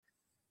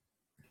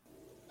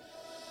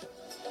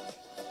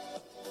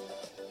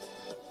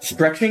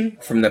Stretching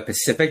from the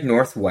Pacific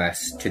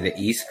Northwest to the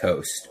East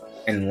Coast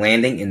and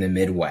landing in the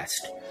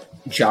Midwest,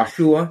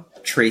 Joshua,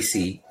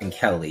 Tracy, and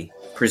Kelly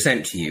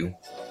present to you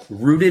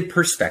Rooted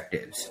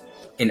Perspectives,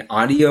 an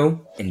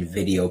audio and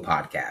video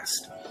podcast.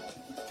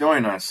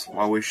 Join us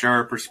while we share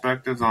our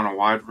perspectives on a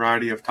wide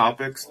variety of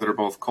topics that are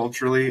both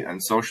culturally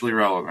and socially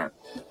relevant,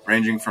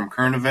 ranging from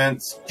current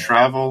events,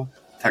 travel,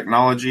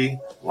 technology,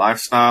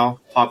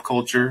 lifestyle, pop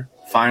culture,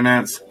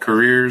 finance,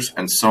 careers,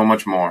 and so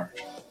much more.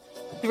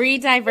 3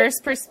 diverse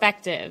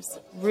perspectives,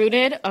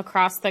 rooted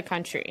across the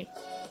country.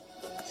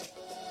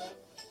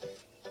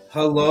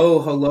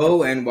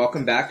 Hello, and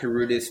welcome back to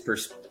Rooted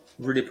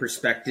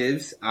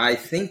Perspectives. I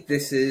think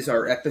this is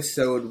our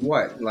episode,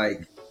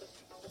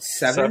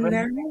 seven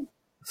now?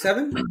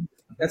 7?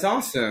 That's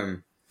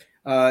awesome.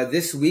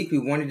 This week we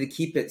wanted to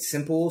keep it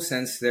simple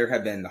since there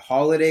have been the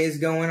holidays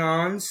going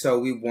on, so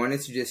we wanted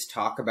to just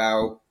talk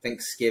about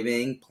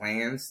Thanksgiving,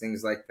 plans,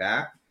 things like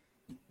that.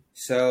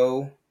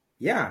 So,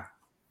 yeah.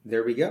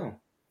 There we go.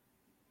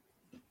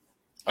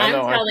 I'm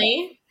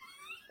Kelly.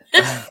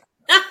 I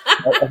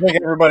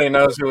think everybody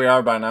knows who we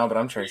are by now, but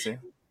I'm Tracy.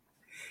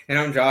 And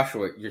I'm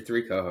Joshua, your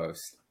 3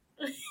 co-hosts.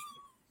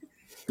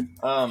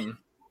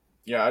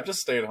 Yeah, I just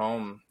stayed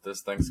home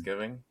this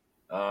Thanksgiving.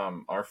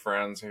 Our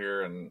friends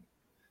here in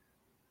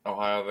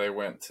Ohio, they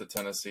went to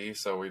Tennessee,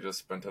 so we just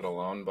spent it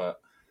alone. But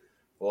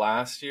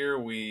last year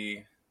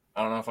I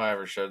don't know if I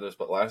ever shared this,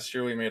 but last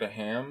year we made a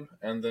ham,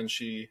 and then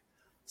she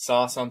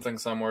saw something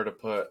somewhere to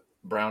put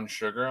brown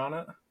sugar on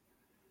it,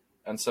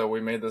 and so we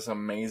made this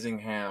amazing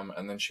ham,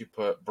 and then she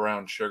put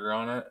brown sugar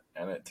on it,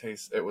 and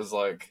it was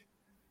like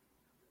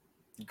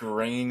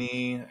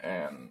grainy,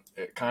 and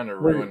it kind of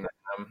ruined the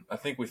ham. I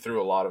think we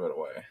threw a lot of it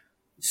away.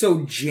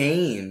 So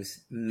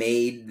James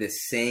made the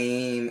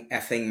same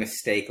effing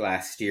mistake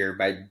last year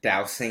by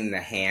dousing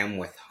the ham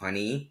with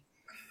honey,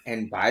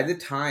 and by the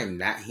time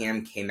that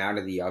ham came out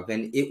of the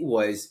oven, it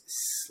was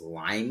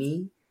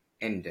slimy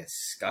and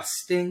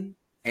disgusting.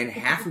 And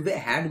half of it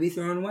had to be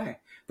thrown away.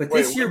 But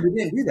this year we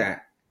didn't do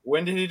that.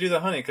 When did you do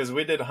the honey? Because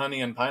we did honey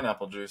and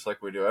pineapple juice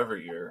like we do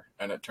every year,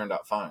 and it turned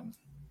out fine.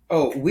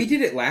 Oh, we did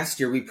it last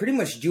year. We pretty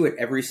much do it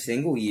every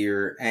single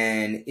year,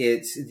 and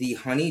the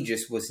honey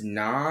just was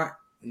not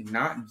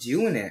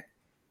doing it.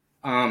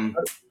 How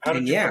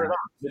did you put it on?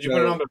 Did you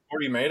put it on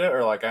before you made it,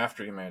 or like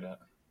after you made it?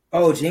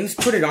 Oh, James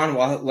put it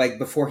on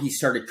before he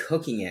started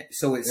cooking it,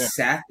 so it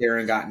sat there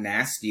and got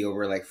nasty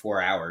over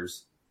 4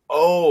 hours.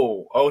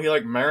 Oh, he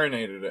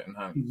marinated it in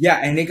honey. Yeah,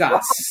 and it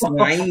got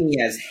slimy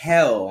as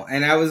hell.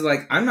 And I was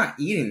like, I'm not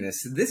eating this.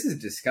 This is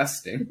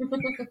disgusting.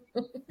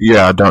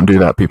 Yeah, don't do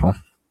that, people.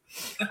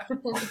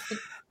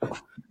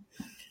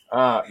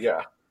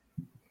 Yeah.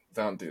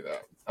 Don't do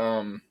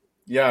that.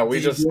 Yeah,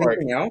 we just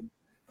anything else?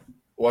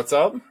 What's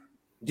up?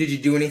 Did you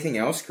do anything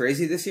else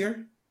crazy this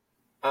year?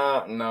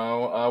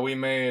 No. We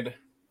made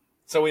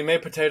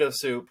potato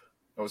soup.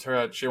 It was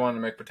her. She wanted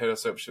to make potato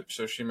soup,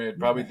 so she made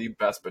probably the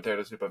best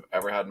potato soup I've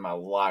ever had in my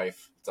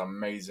life. It's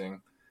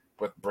amazing.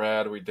 With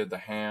bread, we did the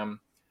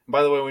ham. And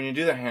by the way, when you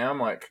do the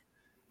ham,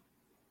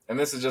 and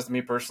this is just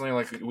me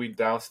personally, we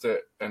doused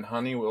it in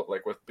honey,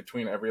 with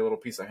between every little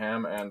piece of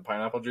ham and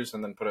pineapple juice,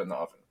 and then put it in the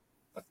oven.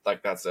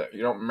 That's it.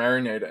 You don't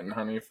marinate it in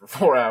honey for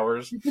 4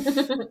 hours.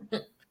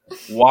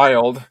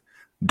 Wild.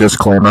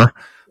 Disclaimer.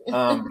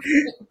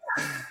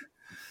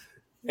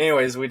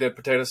 Anyways, we did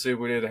potato soup,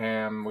 we did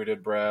ham, we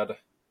did bread.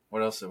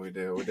 What else did we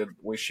do?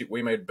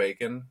 We made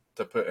bacon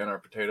to put in our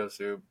potato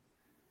soup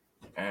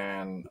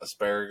and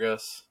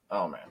asparagus.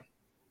 Oh man,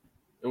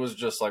 it was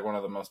just one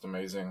of the most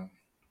amazing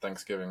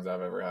Thanksgivings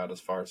I've ever had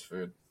as far as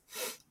food.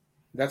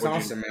 That's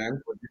awesome,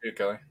 man. What did you do,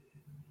 Kelly?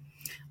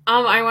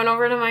 I went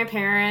over to my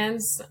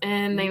parents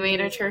and they made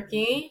a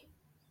turkey,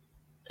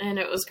 and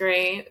it was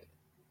great.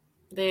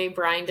 They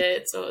brined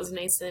it, so it was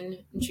nice and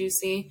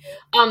juicy.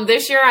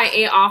 This year I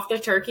ate off the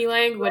turkey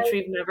leg, which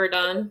we've never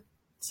done,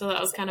 so that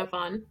was kind of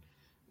fun.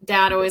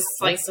 Dad always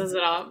slices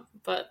it up,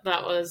 but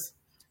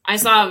I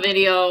saw a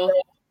video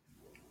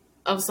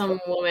of some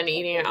woman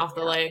eating it off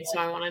the leg, so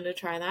I wanted to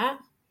try that.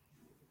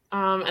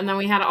 And then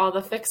we had all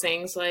the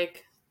fixings,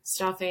 like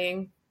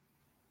stuffing,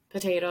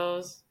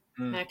 potatoes,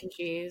 mac and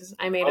cheese.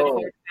 I made a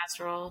corn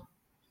casserole.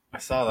 I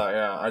saw that,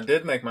 yeah. I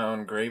did make my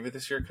own gravy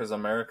this year because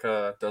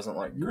America doesn't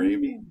like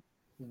gravy.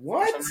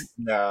 What?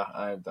 Yeah,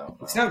 I don't know.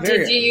 It's not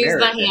very Did you use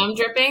American. the ham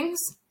drippings?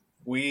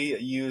 We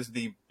used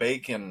the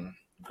bacon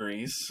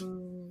grease. Okay.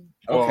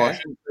 Well, I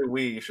shouldn't say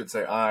we, you should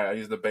say I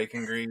used the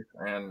bacon grease,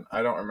 and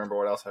I don't remember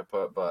what else I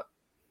put, but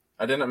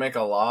I didn't make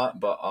a lot,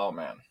 but oh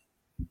man,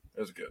 it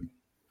was good.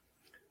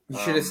 You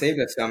should have saved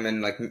us some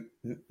and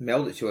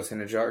mailed it to us in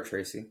a jar,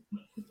 Tracy.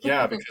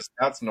 Yeah, because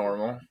that's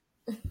normal.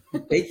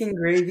 Bacon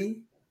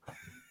gravy?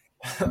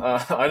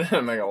 I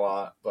didn't make a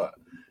lot, but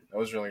it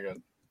was really good.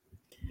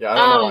 Yeah, I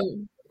don't know why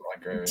I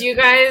like gravy. Do you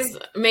guys,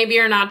 maybe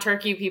you're not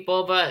turkey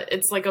people, but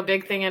it's a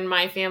big thing in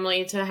my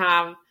family to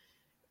have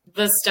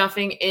the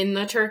stuffing in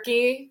the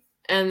turkey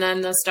and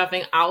then the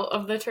stuffing out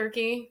of the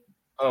turkey.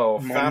 Oh,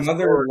 My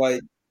mother,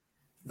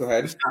 go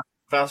ahead.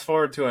 fast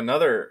forward to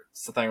another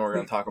thing we're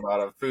going to talk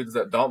about of foods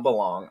that don't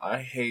belong.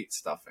 I hate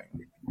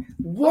stuffing.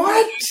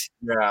 What?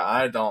 Yeah,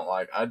 I don't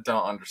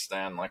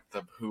understand like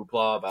the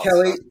hoopla about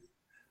Kelly, stuff.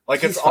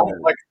 Like he's it's all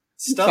fired. like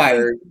He's stuffing.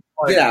 fired.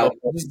 Like, Get out.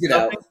 Just get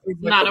out. stuffing is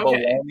Not the okay.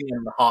 bologna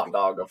and the hot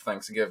dog of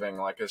Thanksgiving.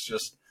 Like it's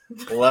just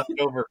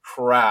leftover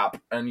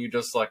crap, and you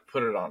just like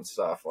put it on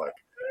stuff. Like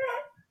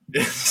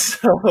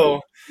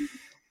so.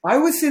 I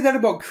would say that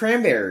about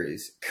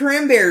cranberries.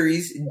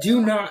 Cranberries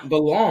do not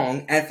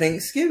belong at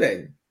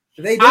Thanksgiving.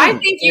 They don't. I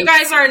think you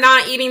guys are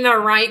not eating the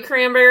right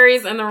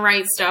cranberries and the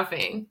right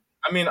stuffing.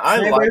 I mean,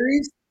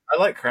 Cranberries? I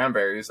like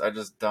cranberries. I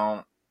just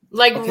don't.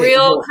 Like Okay,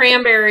 real well-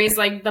 cranberries,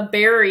 like the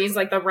berries,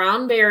 like the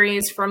round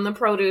berries from the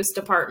produce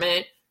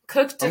department,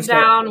 cooked I'm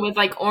sorry. down with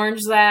like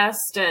orange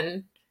zest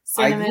and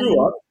I cinnamon.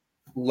 grew up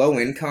low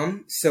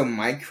income, so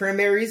my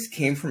cranberries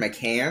came from a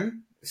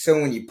can.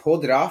 So when you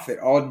pulled it off, it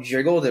all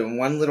jiggled in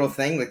one little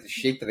thing, like the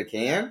shape of the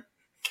can.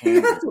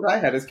 That's what I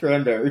had as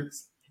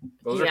cranberries.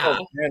 Those are Yeah.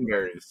 called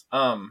cranberries.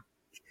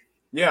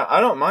 Yeah, I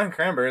don't mind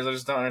cranberries. I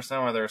just don't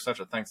understand why they're such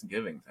a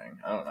Thanksgiving thing.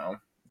 I don't know,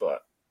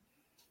 but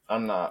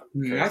I'm not.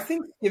 My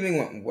Thanksgiving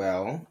went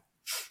well.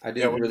 I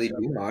didn't what really did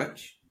do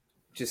much.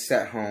 Just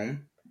sat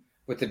home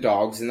with the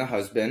dogs and the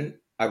husband.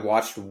 I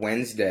watched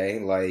Wednesday,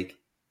 like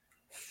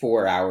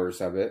 4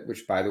 hours of it,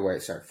 which, by the way,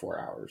 4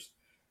 hours.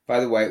 By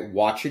the way,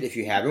 watch it if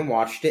you haven't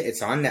watched it.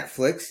 It's on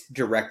Netflix,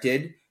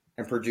 directed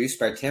and produced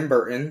by Tim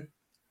Burton.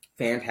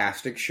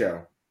 Fantastic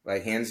show.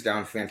 Like, hands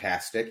down,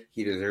 fantastic.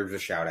 He deserves a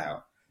shout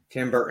out.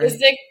 Tim Burton. Is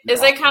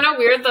it kind of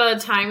weird the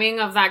timing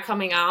of that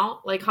coming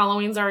out? Like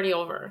Halloween's already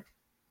over.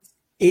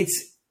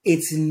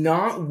 It's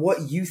not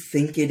what you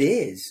think it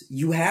is.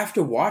 You have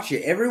to watch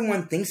it.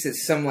 Everyone thinks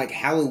it's some like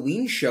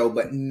Halloween show,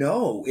 but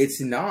no,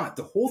 it's not.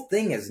 The whole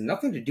thing has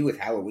nothing to do with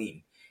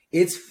Halloween.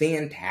 It's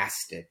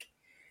fantastic.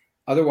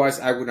 Otherwise,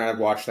 I would not have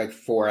watched like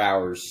 4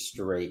 hours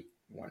straight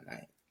one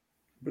night.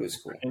 But it was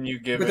cool. Can you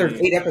give But there's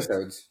 8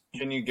 episodes.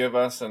 Can you give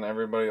us and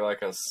everybody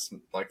like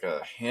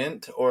a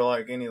hint or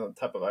like any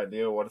type of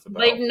idea what it's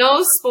about? Like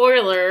no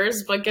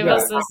spoilers, but give Yeah,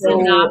 us a so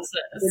synopsis.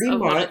 Pretty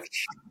of what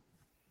much.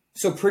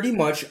 So pretty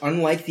much,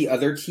 unlike the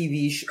other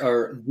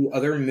or the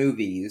other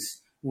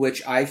movies,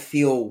 which I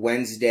feel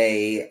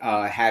Wednesday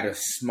had a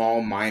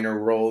small minor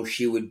role.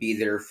 She would be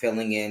there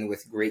filling in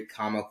with great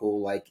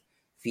comical like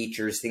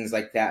features, things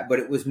like that. But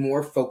it was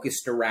more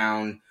focused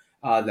around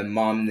the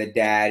mom, the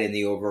dad, and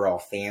the overall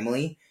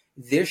family.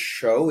 This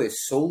show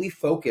is solely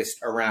focused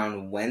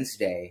around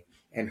Wednesday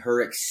and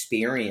her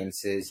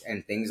experiences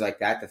and things like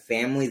that. The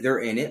family, they're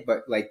in it,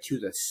 but like to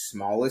the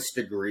smallest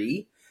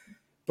degree.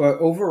 But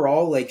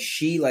overall, like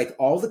she, like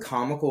all the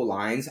comical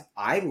lines,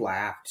 I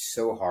laughed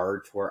so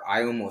hard to where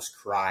I almost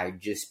cried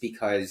just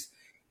because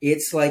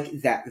it's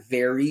like that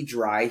very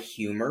dry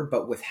humor,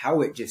 but with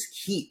how it just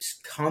keeps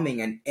coming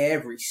in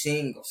every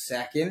single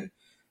second,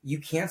 you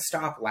can't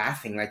stop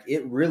laughing. Like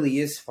it really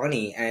is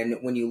funny. And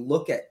when you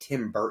look at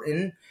Tim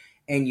Burton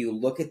and you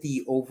look at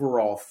the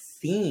overall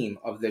theme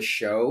of the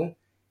show,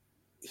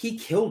 he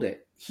killed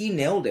it. He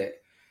nailed it.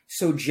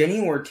 So Jenny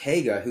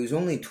Ortega, who's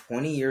only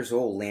 20 years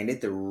old,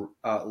 landed the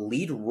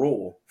lead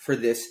role for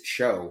this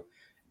show.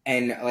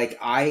 And like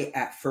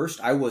at first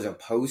I was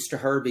opposed to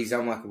her because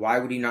I'm like, why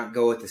would you not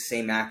go with the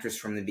same actress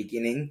from the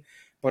beginning?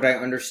 But I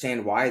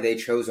understand why they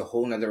chose a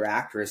whole nother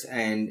actress,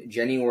 and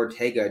Jenny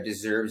Ortega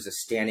deserves a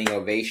standing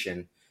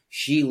ovation.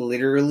 She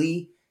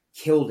literally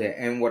killed it.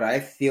 And what I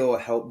feel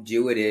helped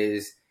do it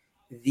is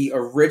the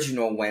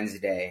original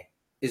Wednesday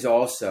is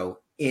also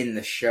in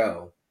the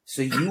show.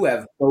 So you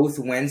have both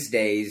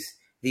Wednesdays,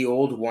 the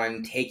old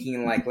one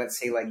taking like, let's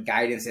say like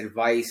guidance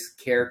advice,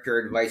 character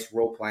advice,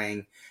 role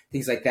playing,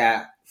 things like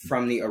that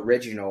from the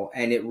original.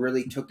 And it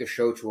really took the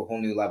show to a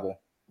whole new level.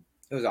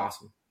 It was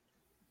awesome.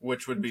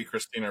 Which would be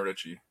Christina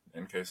Ricci,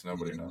 in case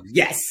nobody knows.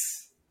 Yes.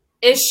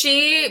 Is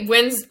she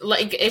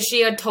is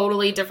she a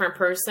totally different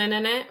person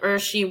in it, or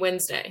is she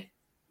Wednesday?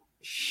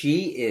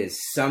 She is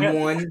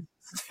someone.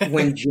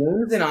 When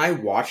James and I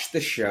watched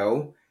the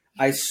show,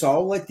 I saw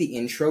like the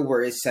intro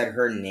where it said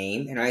her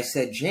name, and I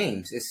said,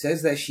 James, it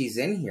says that she's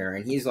in here.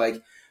 And he's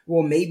like,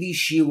 well, maybe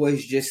she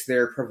was just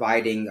there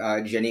providing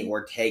Jenny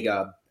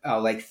Ortega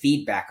like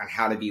feedback on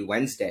how to be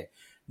Wednesday.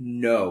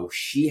 No,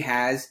 she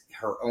has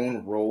her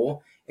own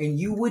role, and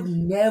you would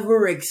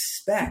never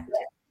expect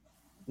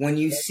when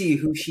you see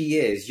who she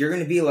is. You're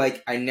going to be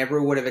like, I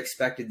never would have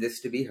expected this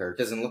to be her. It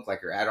doesn't look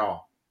like her at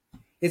all.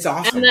 It's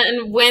awesome. And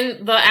then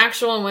when the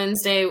actual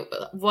Wednesday,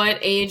 what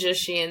age is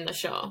she in the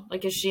show?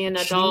 Like, is she an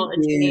adult,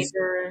 a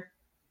teenager?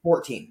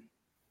 14.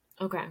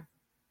 Okay.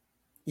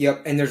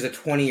 Yep, and there's a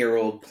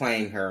 20-year-old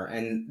playing her,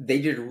 and they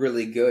did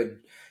really good.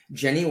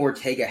 Jenny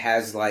Ortega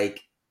has,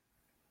 like,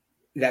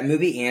 that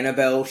movie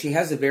Annabelle, she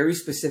has a very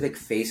specific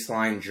face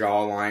line,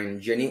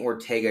 jawline. Jenny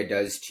Ortega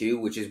does too,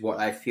 which is what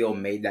I feel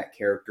made that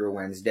character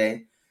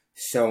Wednesday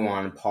so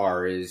on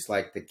par, is,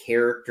 like, the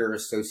character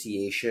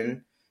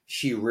association.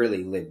 She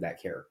really lived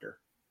that character.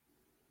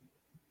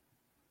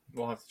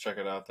 We'll have to check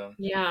it out then.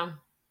 Yeah.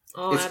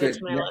 I'll It's add it good.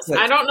 to my list. Netflix.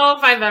 I don't know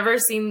if I've ever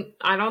seen,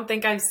 I don't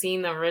think I've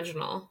seen the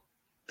original.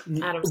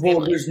 Adam's Well,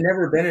 Family. there's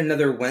never been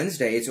another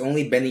Wednesday. It's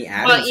only been the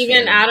Adams But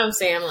even Family. Adam's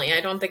Family,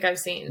 I don't think I've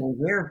seen. Well,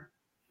 here.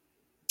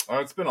 Oh,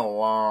 it's been a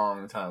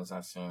long time since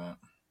I've seen it.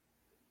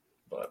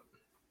 But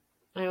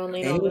I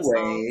only know the song.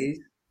 Anyways,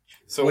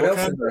 so what else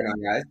kind is going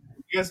on, guys?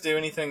 you guys do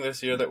anything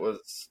this year that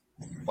was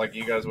like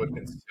you guys would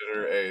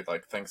consider a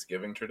like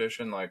Thanksgiving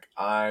tradition? Like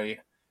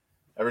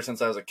ever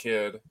since I was a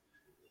kid,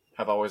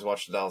 have always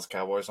watched the Dallas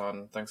Cowboys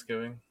on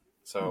Thanksgiving.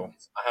 So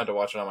I had to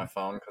watch it on my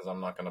phone because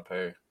I'm not going to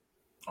pay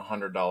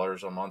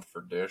 $100 a month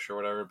for Dish or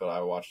whatever. But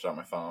I watched it on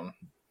my phone,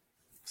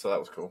 so that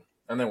was cool.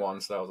 And they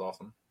won, so that was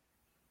awesome.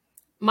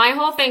 My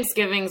whole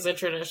Thanksgiving's a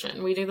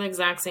tradition. We do the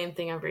exact same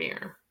thing every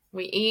year.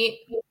 We eat.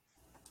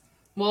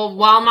 Well,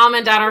 while mom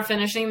and dad are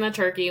finishing the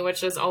turkey,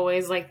 which is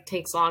always like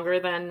takes longer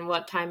than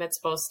what time it's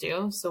supposed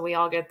to. So we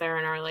all get there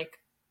and are like,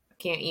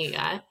 can't eat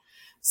yet.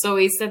 So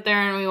we sit there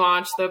and we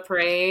watch the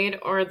parade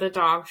or the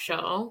dog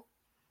show.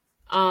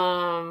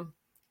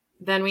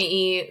 Then we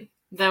eat.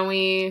 Then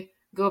we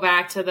go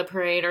back to the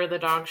parade or the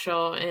dog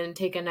show and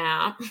take a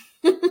nap.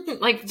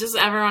 Like just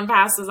everyone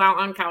passes out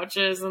on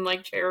couches and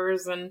like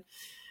chairs, and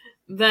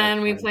then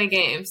we play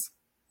games.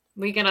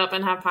 We get up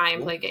and have pie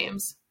and play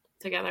games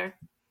together.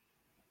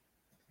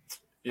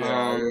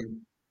 Yeah,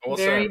 I will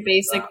Very say,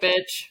 basic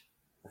bitch.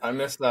 I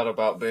miss that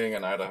about being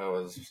in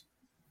Idaho. Is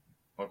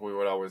like we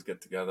would always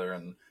get together.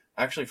 And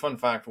actually, fun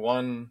fact: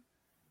 one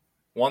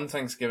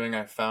Thanksgiving,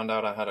 I found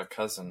out I had a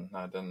cousin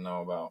I didn't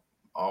know about.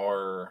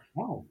 Our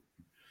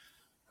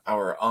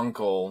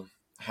uncle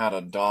had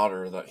a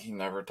daughter that he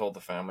never told the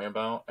family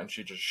about, and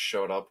she just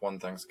showed up one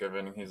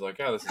Thanksgiving. And he's like,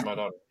 "Yeah, this is my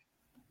daughter."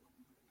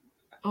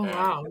 Oh Yeah.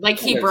 wow! Like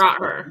he brought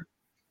her.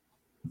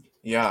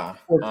 Yeah,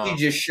 Or she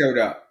just showed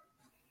up.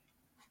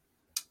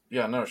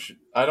 yeah. No,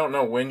 I don't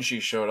know when she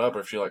showed up, or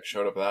if she like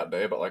showed up that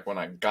day. But like when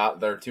I got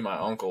there to my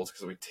uncle's,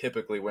 because we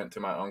typically went to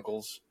my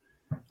uncle's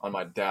on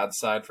my dad's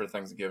side for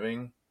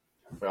Thanksgiving.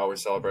 We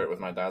always celebrate with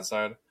my dad's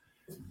side.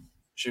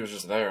 She was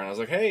just there, and I was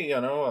like, "Hey,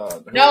 No,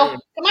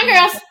 come on,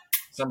 girls.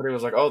 Somebody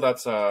was like, "Oh,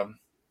 that's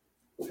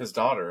his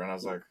daughter," and I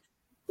was like,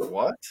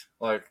 "What?"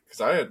 Like,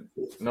 because I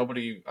never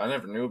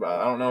knew about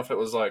it. I don't know if it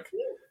was like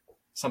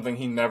something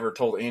he never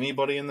told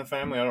anybody in the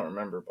family. I don't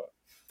remember, but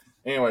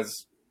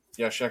anyways,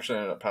 yeah, she actually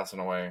ended up passing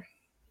away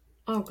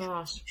Oh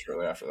gosh!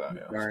 shortly after that.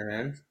 Yeah, Sorry,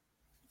 man.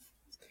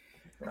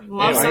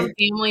 Love Anyway. some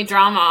family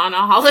drama on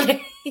a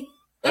holiday.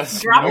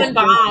 Dropping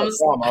bombs.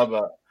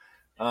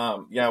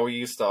 But yeah, we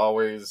used to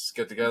always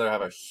get together,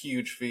 have a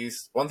huge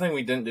feast. One thing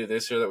we didn't do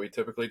this year that we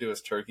typically do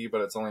is turkey,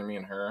 but it's only me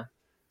and her.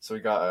 So we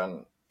got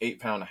an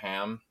 8-pound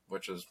ham,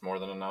 which is more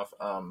than enough.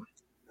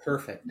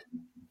 Perfect.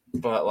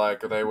 But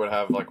like they would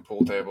have like a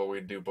pool table,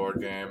 we'd do board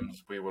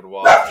games, we would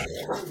watch.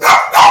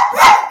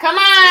 Come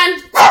on!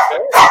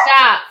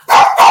 Stop.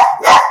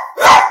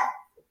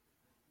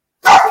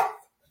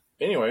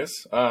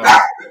 Anyways,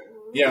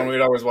 yeah, and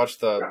we'd always watch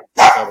the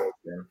Cowboys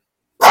game.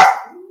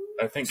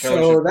 I think Kelly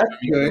So should that's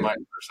mute the good. mic for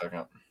a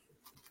second.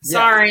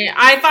 Sorry,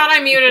 I thought I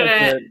muted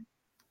it.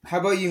 How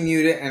about you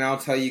mute it, and I'll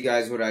tell you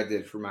guys what I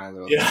did for my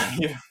little Yeah,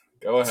 yeah.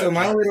 Go ahead. So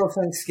my little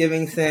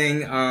Thanksgiving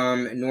thing,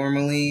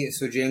 normally,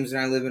 so James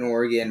and I live in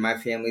Oregon. My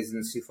family's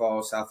in Sioux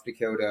Falls, South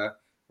Dakota,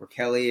 where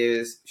Kelly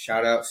is.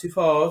 Shout out Sioux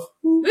Falls.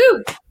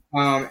 Woo!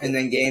 And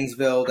then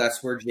Gainesville,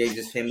 that's where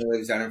James's family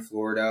lives down in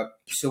Florida.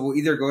 So we'll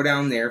either go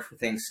down there for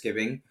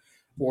Thanksgiving,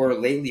 or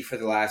lately for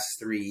the last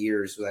 3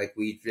 years, like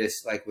we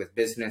just, like with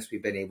business,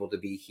 we've been able to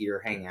be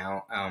here, hang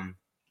out.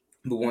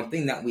 The one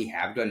thing that we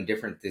have done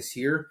different this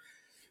year,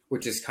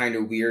 which is kind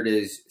of weird,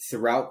 is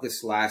throughout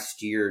this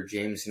last year,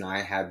 James and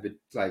I have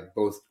like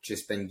both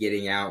just been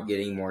getting out,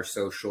 getting more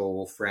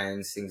social,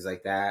 friends, things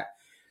like that.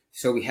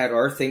 So we had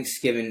our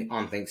Thanksgiving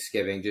on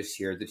Thanksgiving, just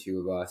here, the two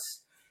of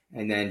us.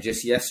 And then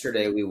just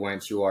yesterday, we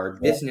went to our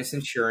business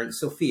insurance,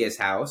 Sophia's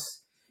house,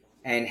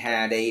 and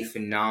had a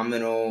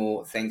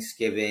phenomenal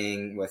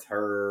Thanksgiving with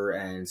her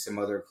and some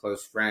other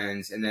close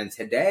friends. And then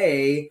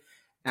today,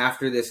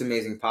 after this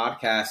amazing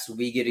podcast,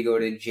 we get to go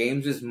to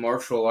James's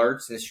martial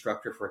arts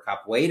instructor for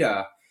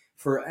capoeira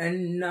for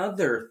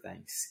another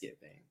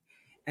Thanksgiving.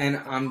 And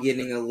I'm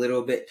getting a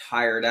little bit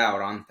tired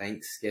out on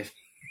Thanksgiving.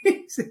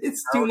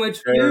 It's too much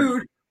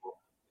food.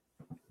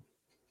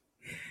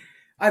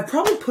 I've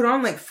probably put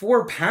on like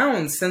 4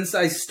 pounds since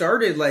I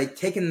started like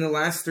taking the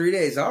last 3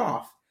 days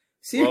off.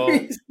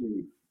 Seriously.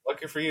 Well,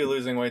 lucky for you,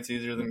 losing weight's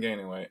easier than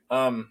gaining weight.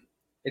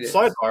 It is.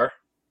 Sidebar.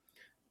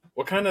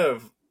 What kind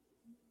of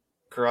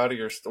karate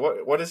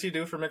or what does he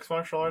do for mixed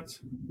martial arts?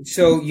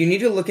 So you need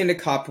to look into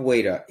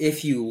capoeira.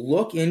 If you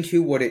look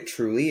into what it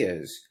truly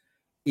is,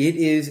 it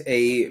is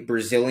a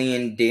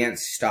Brazilian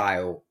dance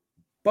style.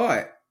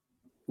 But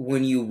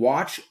when you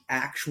watch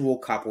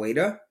actual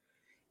capoeira,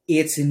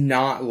 it's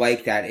not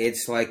like that.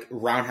 It's like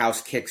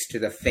roundhouse kicks to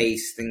the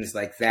face, things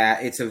like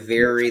that. It's a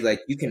very, like,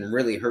 you can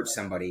really hurt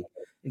somebody.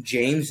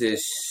 James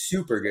is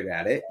super good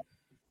at it.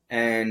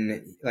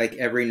 And like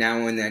every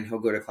now and then he'll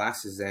go to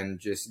classes and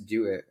just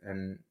do it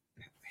and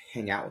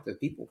hang out with the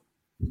people.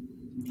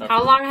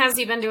 How long has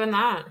he been doing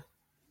that?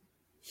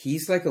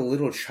 He's like a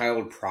little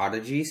child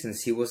prodigy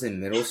since he was in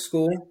middle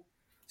school.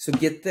 So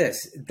get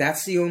this.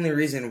 That's the only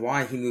reason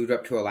why he moved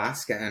up to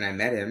Alaska and I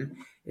met him,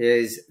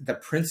 is the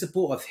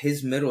principal of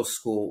his middle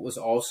school was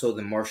also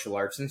the martial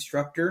arts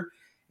instructor.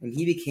 And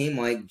he became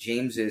like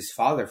James's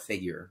father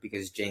figure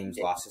because James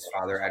lost his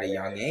father at a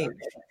young age.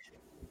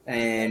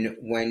 And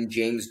when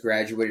James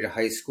graduated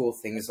high school,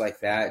 things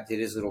like that, did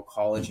his little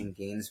college in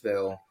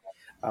Gainesville,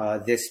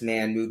 this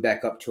man moved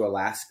back up to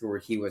Alaska where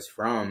he was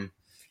from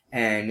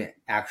and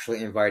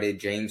actually invited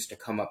James to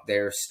come up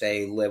there,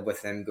 stay, live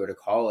with him, go to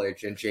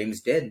college. And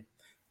James did.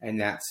 And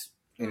that's,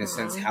 in a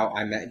sense, how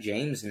I met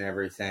James and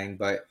everything.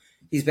 But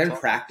he's been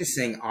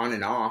practicing on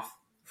and off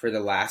for the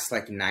last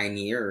like 9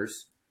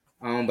 years.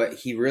 But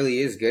he really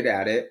is good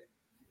at it.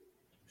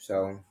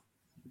 So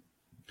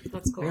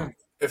that's cool. Yeah.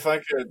 If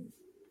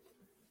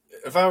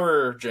I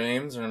were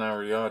James and I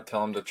were you, I'd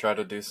tell him to try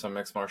to do some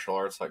mixed martial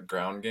arts like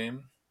ground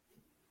game.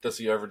 Does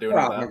he ever do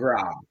any of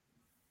that?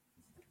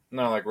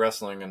 No, like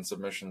wrestling and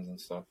submissions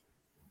and stuff.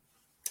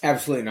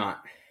 Absolutely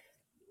not.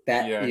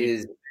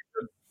 You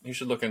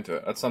should look into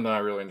it. That's something I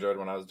really enjoyed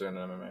when I was doing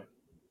MMA.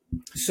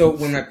 So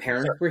when my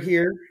parents were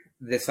here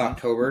this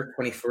October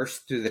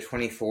 21st through the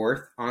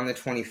 24th, on the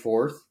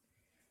 24th,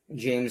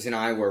 James and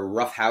I were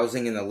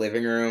roughhousing in the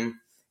living room,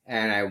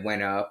 and I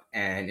went up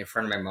and in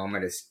front of my mom,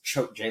 I just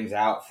choked James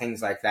out,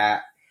 things like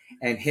that.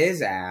 And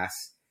his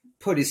ass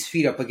put his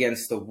feet up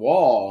against the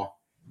wall.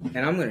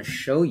 And I'm going to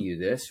show you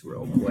this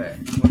real quick.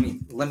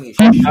 Let me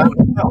show you.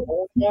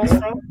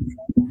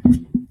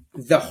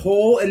 The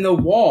hole in the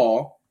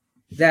wall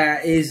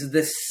that is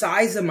the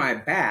size of my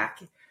back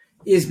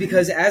is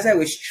because as I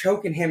was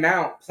choking him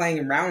out, playing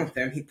around with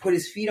him, he put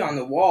his feet on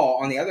the wall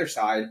on the other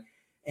side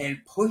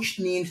and pushed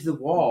me into the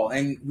wall.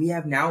 And we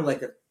have now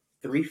like a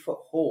 3-foot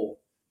hole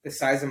the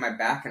size of my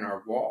back in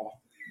our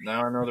wall.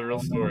 Now I know the real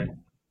story.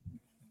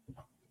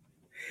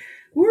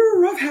 We're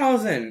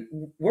roughhousing.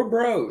 We're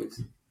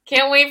bros.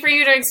 Can't wait for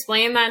you to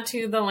explain that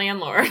to the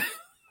landlord.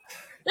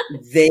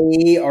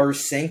 Our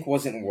sink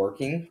wasn't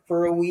working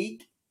for a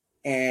week,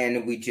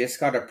 and we just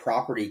got a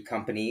property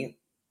company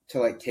to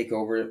like take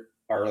over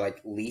our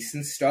like lease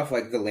and stuff,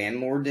 like the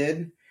landlord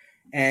did.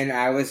 And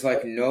I was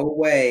like, no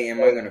way am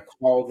I going to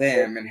call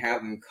them and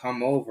have them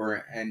come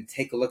over and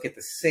take a look at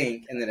the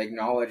sink and then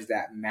acknowledge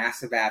that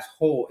massive ass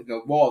hole in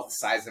the wall the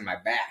size of my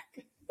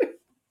back.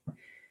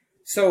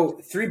 So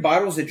 3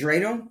 bottles of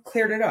Drano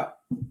cleared it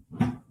up.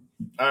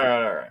 All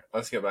right.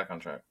 Let's get back on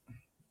track.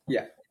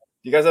 Yeah.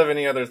 Do you guys have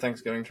any other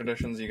Thanksgiving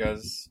traditions you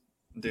guys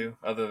do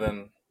other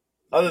than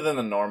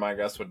the norm? I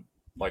guess would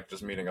like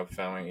just meeting up,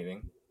 family,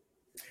 eating.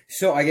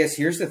 So I guess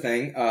here's the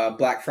thing: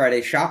 Black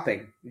Friday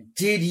shopping.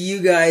 Did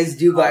you guys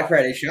do Black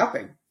Friday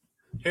shopping?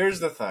 Here's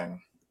the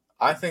thing: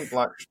 I think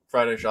Black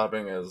Friday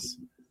shopping is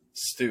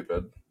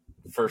stupid.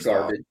 First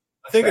Garbage. off,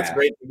 I think it's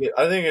great.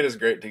 I think it is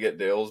great to get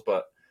deals,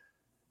 but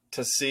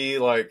to see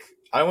like.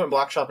 I went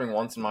black shopping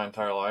once in my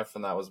entire life,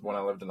 and that was when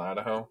I lived in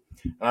Idaho.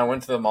 And I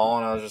went to the mall,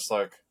 and I was just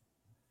like,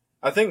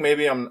 I think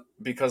maybe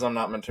because I'm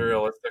not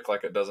materialistic,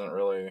 like it doesn't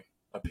really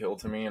appeal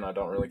to me, and I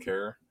don't really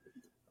care.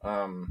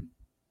 I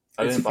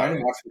didn't buy. I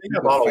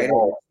bought a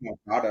wall.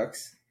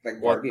 Products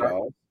like Barbie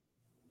dolls.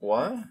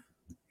 What?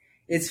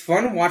 It's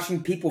fun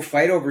watching people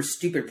fight over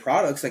stupid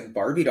products like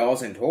Barbie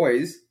dolls and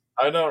toys.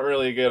 I don't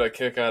really get a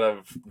kick out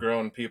of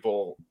grown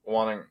people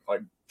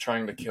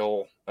trying to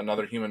kill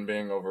another human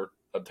being over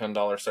a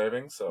 $10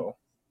 savings, so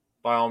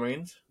by all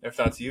means, if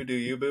that's you, do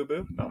you,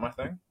 boo-boo. Not my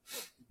thing.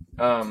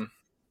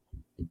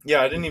 Yeah,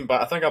 I didn't even buy.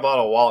 I think I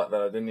bought a wallet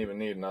that I didn't even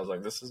need, and I was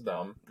like, this is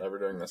dumb. Never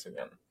doing this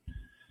again.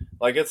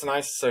 Like, it's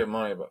nice to save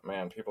money, but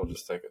man, people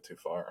just take it too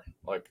far.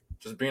 Like,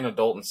 just be an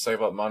adult and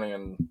save up money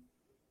and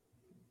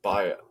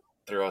buy it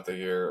throughout the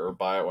year, or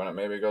buy it when it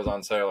maybe goes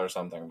on sale or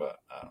something, but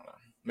I don't know.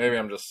 Maybe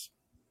I'm just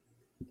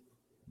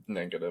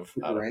negative.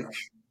 I don't know.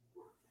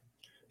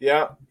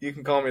 Yeah, you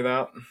can call me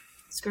that.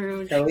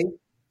 Scrooge. Kelly?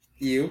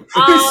 You?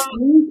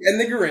 Scrooge and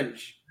the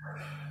Grinch.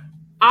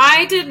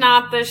 I did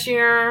not this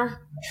year.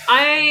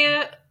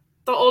 The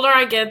older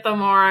I get, the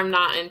more I'm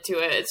not into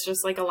it. It's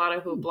just like a lot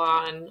of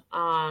hoopla,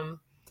 and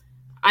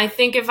I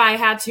think if I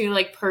had to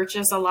like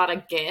purchase a lot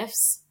of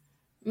gifts,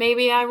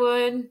 maybe I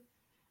would.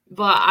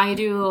 But I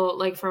do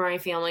like for my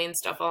family and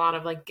stuff, a lot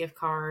of like gift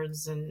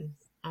cards and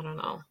I don't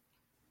know,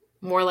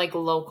 more like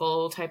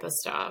local type of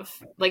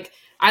stuff. Like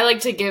I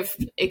like to give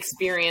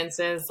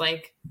experiences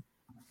like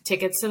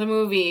tickets to the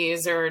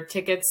movies or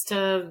tickets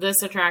to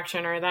this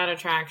attraction or that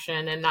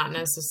attraction, and not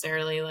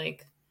necessarily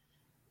like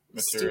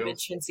stupid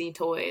chintzy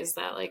toys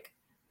that like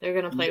they're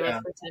gonna play with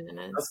for 10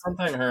 minutes. That's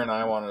something her and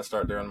I wanted to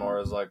start doing more,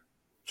 is like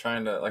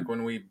trying to, like,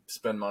 when we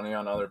spend money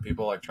on other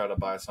people, like try to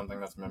buy something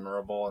that's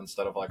memorable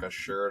instead of like a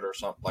shirt or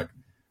something. Like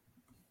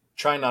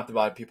try not to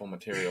buy people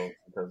material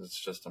because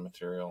it's just a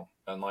material,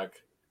 and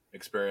like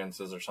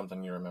experiences or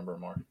something you remember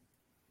more.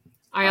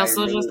 I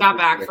also just got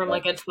back from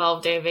like a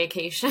 12-day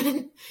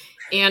vacation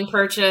and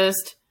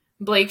purchased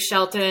Blake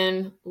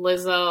Shelton,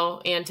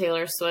 Lizzo, and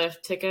Taylor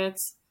Swift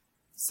tickets.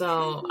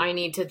 So I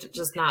need to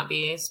just not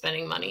be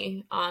spending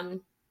money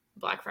on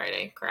Black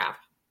Friday crap.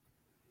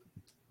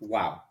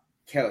 Wow.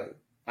 Kelly,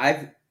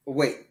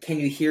 wait, can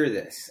you hear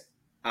this?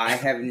 I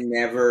have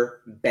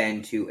never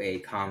been to a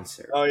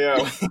concert. Oh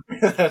yeah,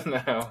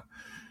 no.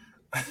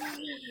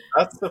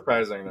 That's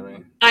surprising to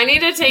me. I need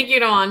to take you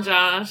to one,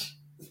 Josh.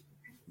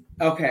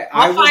 Okay,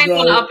 I'll I will find go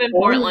one up in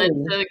Portland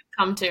only, to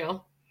come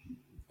to.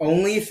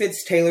 only if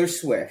it's Taylor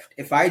Swift.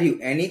 If I do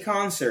any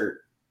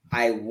concert,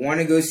 I want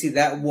to go see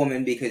that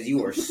woman because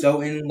you are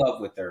so in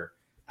love with her.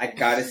 I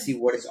gotta see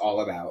what it's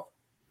all about.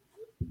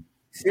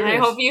 I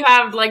hope you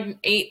have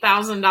like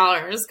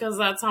 $8,000 because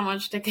that's how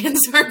much tickets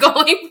are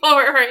going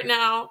for right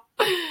now.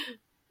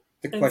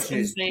 The question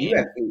is, do you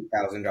have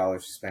 $8,000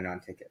 to spend on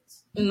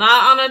tickets?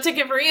 Not on a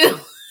ticket for you.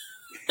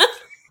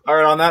 All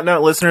right. On that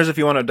note, listeners, if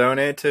you want to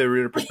donate to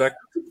Rooted Perspective,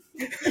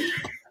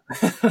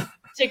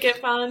 Ticket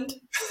fund.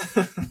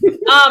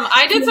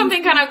 I did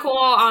something kind of cool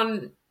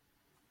on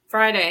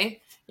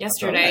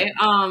yesterday.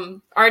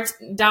 Our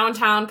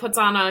downtown puts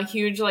on a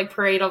huge like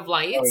parade of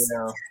lights.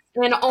 Oh,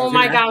 And oh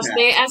my gosh,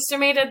 they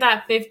estimated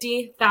that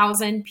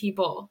 50,000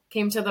 people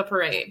came to the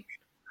parade.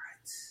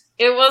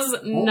 It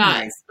was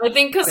nuts. I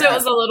think because it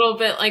was a little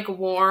bit like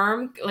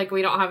warm, like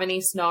we don't have any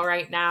snow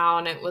right now,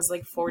 and it was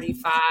like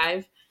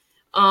 45.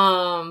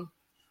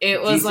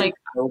 It was like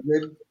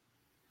COVID?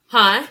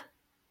 Huh?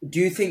 Do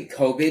you think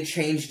COVID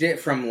changed it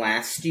from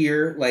last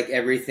year, like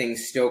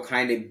everything's still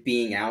kind of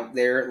being out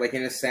there, like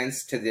in a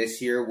sense, to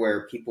this year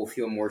where people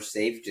feel more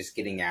safe just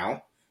getting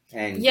out?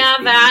 And yeah,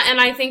 that,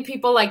 and I think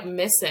people like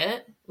miss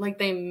it. Like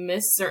they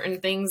miss certain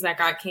things that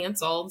got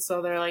canceled,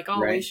 so they're like, "Oh,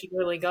 we should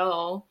really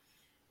go."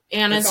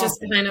 And it's just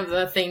kind of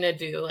the thing to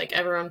do. Like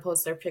everyone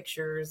posts their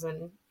pictures,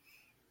 and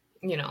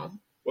you know,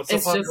 what's the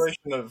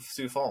population of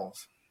Sioux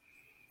Falls?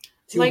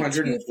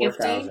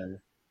 204,000.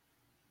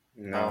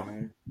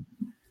 No,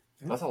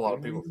 that's a lot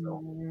of people.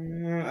 Still,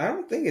 I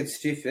don't think it's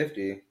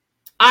 250.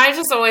 I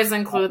just always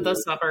include the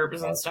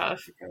suburbs and stuff.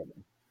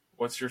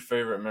 What's your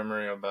favorite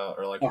memory about,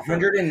 or like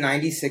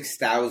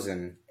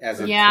 196,000 as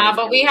a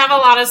but we have a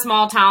lot of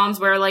small towns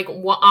where like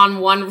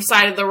on one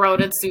side of the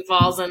road it's Sioux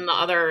Falls and the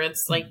other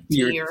it's like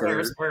T or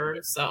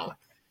Harrisburg. So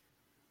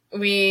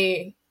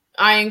I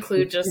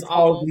include just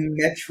all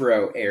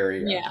metro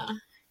area. Yeah.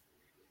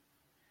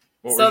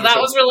 So that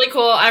was really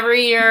cool.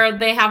 Every year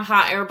they have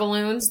hot air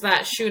balloons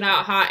that shoot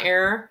out hot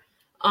air.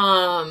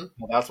 Well,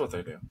 that's what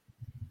they do.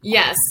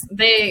 Yes,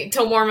 to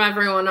warm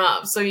everyone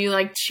up. So you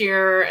like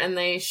cheer and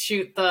they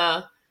shoot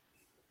the.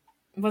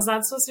 Was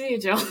that supposed to be a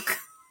joke?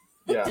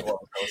 Yeah,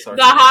 well, sorry.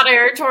 The hot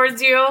air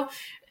towards you,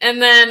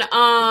 and then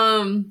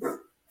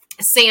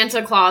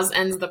Santa Claus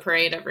ends the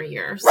parade every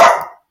year. So.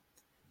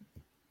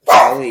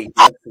 Kelly,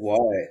 guess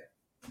what?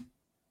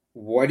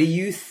 What do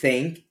you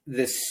think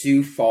the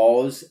Sioux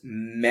Falls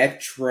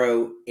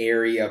metro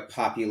area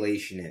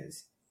population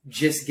is?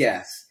 Just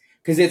guess.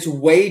 Because it's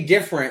way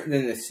different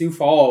than the Sioux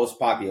Falls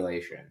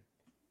population.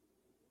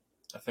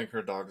 I think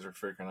her dogs are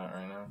freaking out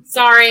right now.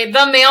 Sorry,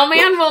 the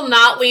mailman will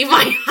not leave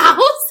my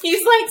house.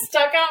 He's like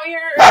stuck out here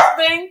or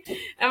something.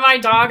 And my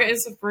dog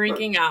is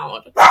freaking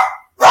out.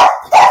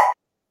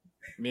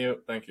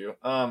 Mute, thank you.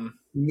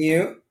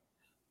 Mute.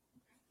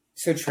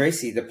 So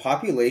Tracy, the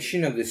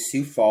population of the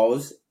Sioux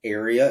Falls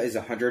area is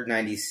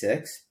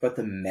 196, but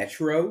the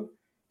metro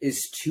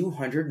is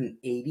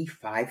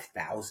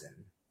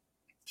 285,000.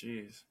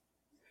 Jeez.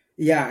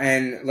 Yeah,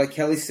 and like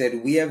Kelly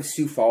said, we have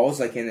Sioux Falls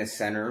like in the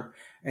center,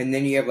 and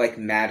then you have like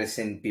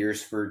Madison,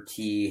 Beersford,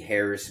 T,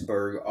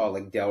 Harrisburg, all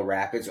like Del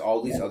Rapids,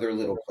 all these other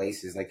little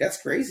places. Like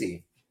that's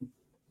crazy.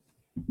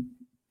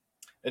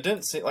 It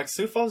didn't seem like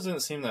Sioux Falls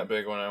didn't seem that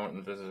big when I went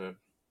and visited,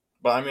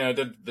 but I mean I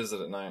did visit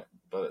at night,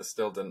 but it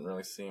still didn't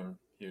really seem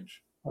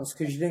huge. Well, it's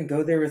because you didn't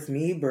go there with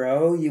me,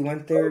 bro. You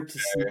went there to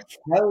see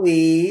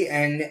Kelly,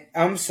 and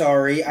I'm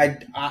sorry,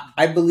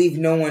 I believe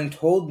no one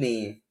told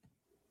me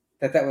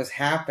that was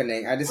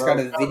happening. I just got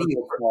a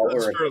video call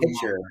or a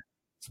picture.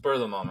 Spur of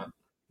the moment.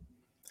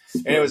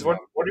 Anyways, what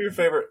are your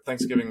favorite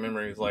Thanksgiving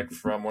memories like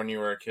from when you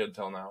were a kid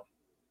till now?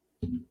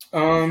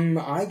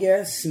 I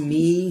guess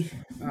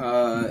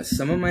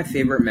some of my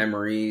favorite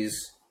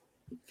memories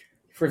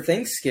for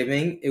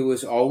Thanksgiving, it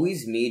was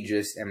always me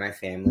just and my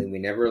family. We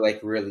never like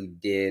really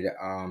did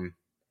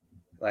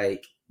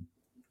like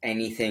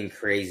anything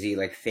crazy.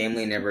 Like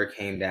family never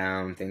came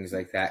down, things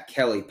like that.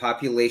 Kelly,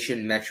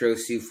 population Metro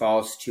Sioux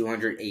Falls,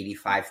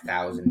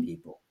 285,000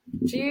 people.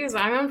 Jeez,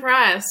 I'm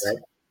impressed. Right?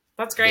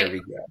 That's great. There we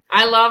go.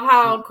 I love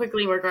how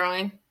quickly we're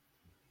growing.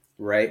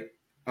 Right.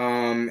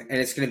 And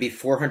it's going to be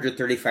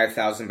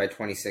 435,000 by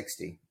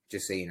 2060,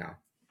 just so you know.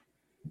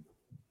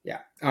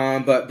 Yeah.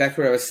 But back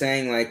to what I was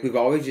saying, like we've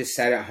always just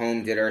sat at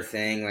home, did our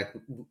thing. Like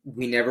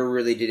we never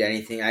really did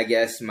anything. I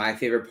guess my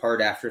favorite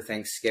part after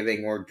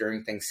Thanksgiving or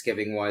during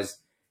Thanksgiving was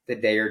the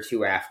day or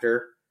two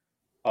after.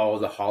 All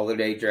the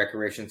holiday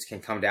decorations can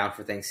come down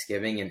for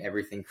Thanksgiving and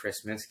everything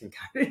Christmas can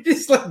kind of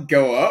just like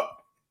go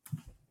up.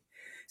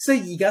 So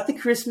you got the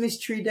Christmas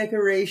tree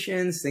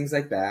decorations, things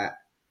like that,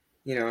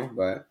 you know,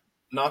 but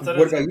not that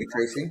what about you,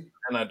 Tracy?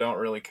 And I don't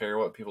really care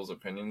what people's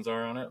opinions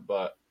are on it,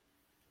 but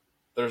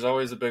there's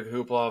always a big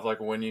hoopla of like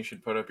when you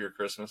should put up your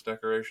Christmas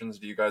decorations.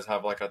 Do you guys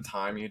have like a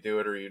time you do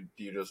it, or do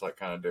you just like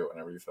kind of do it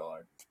whenever you feel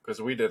like?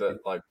 Because we did it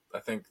like I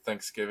think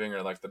Thanksgiving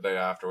or like the day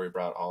after we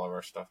brought all of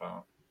our stuff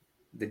out.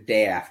 The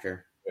day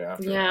after.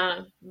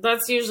 Yeah,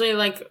 that's usually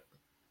like,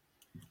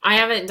 I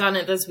haven't done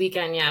it this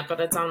weekend yet,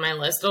 but it's on my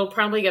list. It'll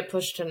probably get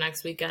pushed to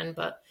next weekend,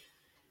 but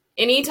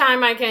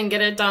anytime I can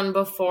get it done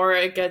before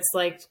it gets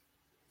like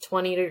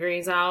 20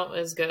 degrees out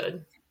is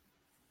good.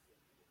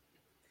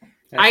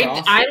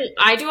 Awesome.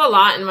 I do a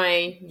lot in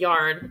my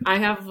yard. I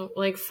have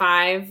like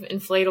 5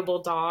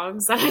 inflatable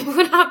dogs that I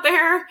put out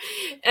there,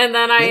 and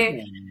then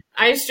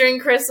I string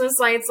Christmas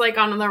lights like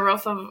on the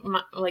roof of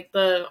like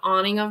the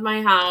awning of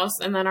my house,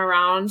 and then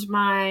around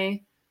my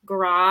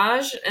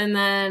garage, and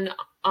then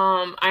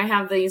I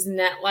have these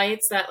net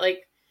lights that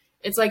like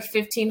it's like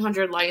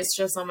 1,500 lights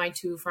just on my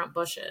 2 front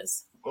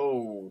bushes.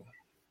 Oh,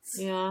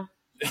 yeah,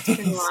 it's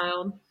pretty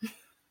wild.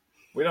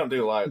 We don't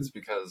do lights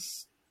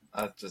because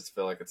I just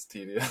feel like it's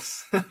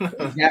tedious.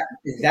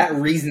 Is that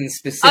reason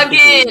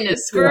specifically? Again,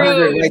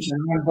 Scrooge. Like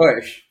one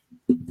bush.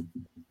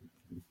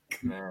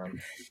 Man.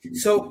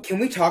 So, can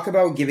we talk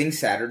about Giving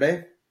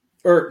Saturday?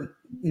 Or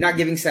not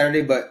Giving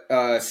Saturday, but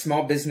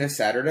Small Business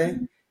Saturday?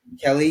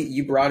 Kelly,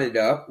 you brought it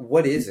up.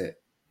 What is it?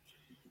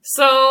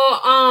 So,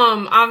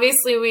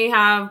 obviously we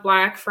have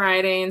Black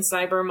Friday and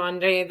Cyber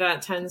Monday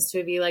that tends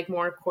to be like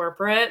more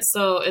corporate.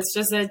 So it's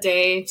just a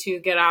day to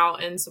get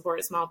out and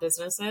support small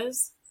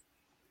businesses.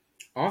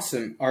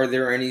 Awesome. Are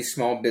there any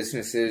small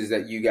businesses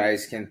that you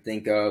guys can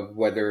think of,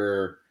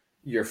 whether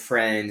your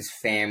friends,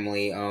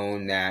 family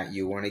own, that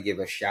you want to give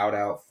a shout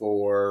out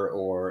for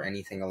or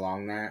anything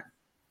along that?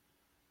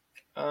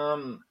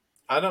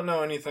 I don't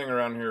know anything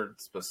around here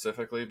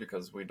specifically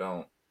because we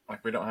don't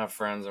have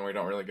friends and we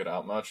don't really get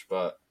out much,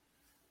 but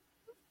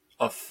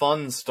a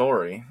fun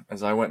story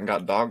is I went and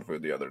got dog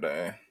food the other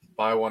day.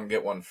 Buy one,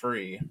 get one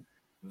free.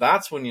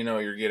 That's when you know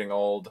you're getting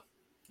old.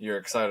 You're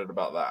excited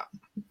about that.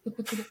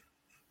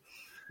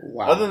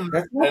 Wow. Other than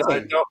that,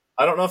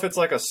 I don't know if it's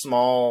like a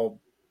small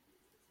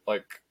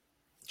like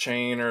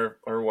chain or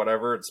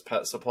whatever. It's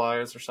Pet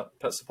Supplies or something,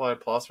 Pet Supply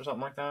Plus or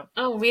something like that.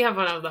 Oh, we have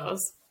one of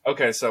those.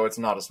 Okay, so it's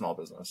not a small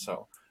business.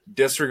 So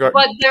disregard.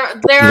 But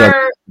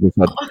they're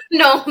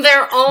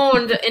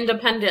owned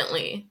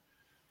independently.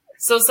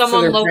 So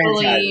someone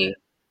locally,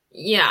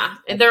 yeah,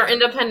 they're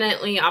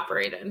independently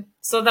operated.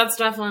 So that's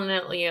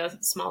definitely a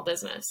small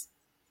business.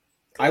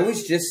 I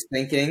was just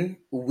thinking,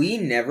 we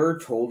never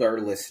told our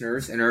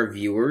listeners and our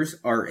viewers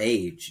our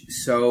age.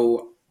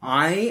 So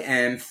I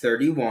am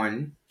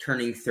 31,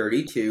 turning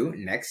 32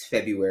 next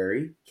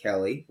February.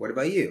 Kelly, what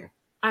about you?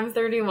 I'm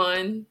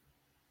 31.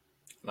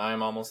 And I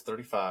am almost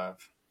 35.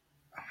 Oh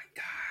my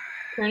God.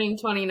 Turning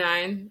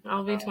 29.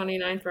 I'll be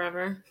 29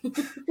 forever.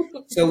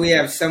 So we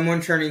have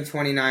someone turning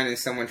 29 and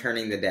someone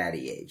turning the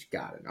daddy age.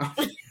 Got it.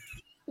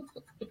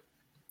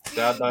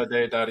 Dad by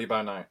day, daddy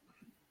by night.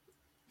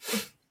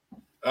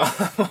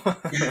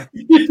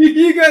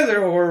 You guys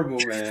are horrible,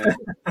 man.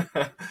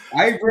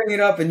 I bring it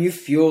up and you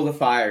fuel the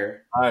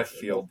fire. I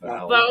feel that.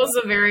 That was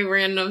a very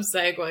random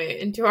segue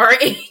into our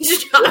age,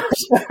 Josh.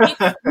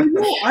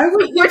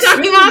 We're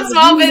talking about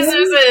small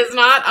businesses,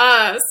 not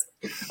us.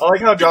 I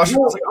like how Josh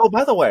was like, oh,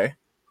 by the way.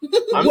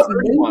 What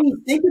made me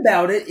think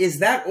about it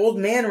is that old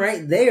man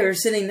right there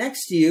sitting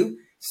next to you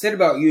said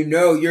about,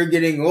 you're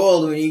getting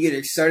old when you get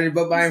excited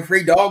about buying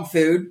free dog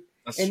food.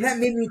 That's and true. That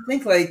made me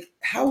think, like,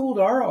 how old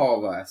are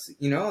all of us?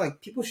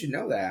 Like, people should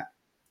know that.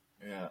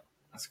 Yeah.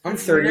 That's I'm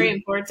 30. Very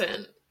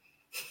important.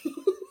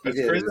 It's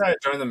crazy that I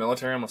joined the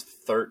military almost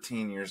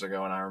 13 years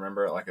ago, and I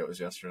remember it like it was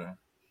yesterday.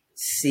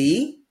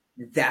 See?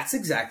 That's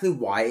exactly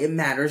why it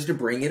matters to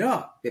bring it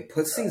up. It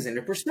puts things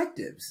into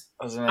perspectives.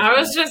 I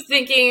was just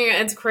thinking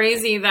it's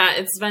crazy that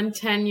it's been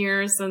 10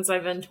 years since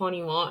I've been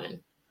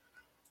 21.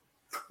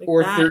 Like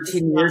or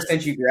 13 years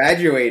since you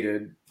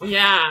graduated.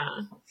 Yeah.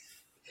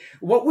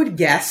 What would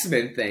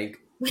Gassman think?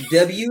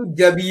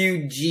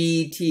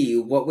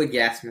 WWGT. What would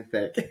Gassman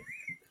think?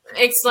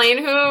 Explain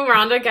who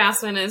Rhonda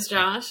Gassman is,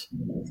 Josh.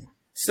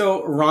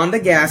 So,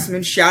 Rhonda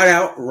Gassman, shout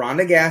out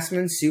Rhonda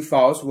Gassman, Sioux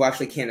Falls, well,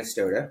 actually,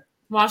 Canastota.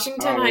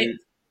 Washington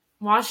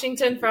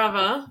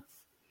forever.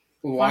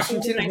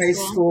 Washington High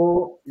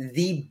School,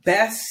 the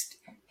best,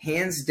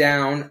 hands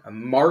down,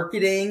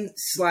 marketing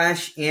 /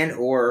 and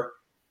or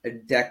a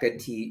DECA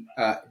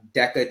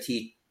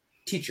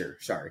teacher.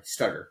 Sorry,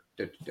 stutter.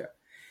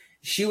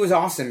 She was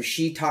awesome.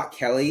 She taught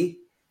Kelly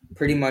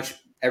pretty much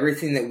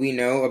everything that we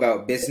know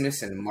about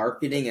business and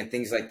marketing and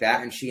things like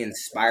that. And she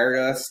inspired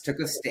us,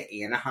 took us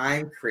to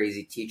Anaheim.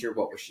 Crazy teacher.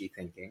 What was she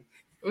thinking?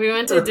 We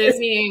went to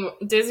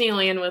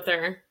Disneyland with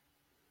her.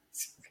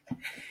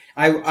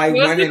 I was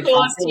went the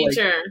coolest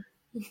teacher.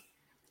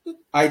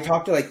 I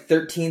talked to like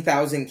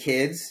 13,000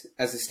 kids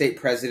as a state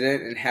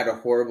president and had a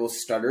horrible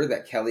stutter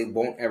that Kelly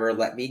won't ever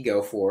let me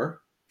go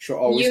for. She'll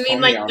always You call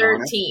mean me like out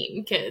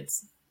 13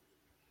 kids?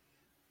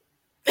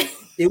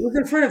 It was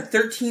in front of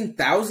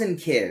 13,000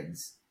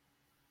 kids.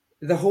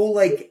 The whole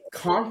like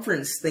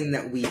conference thing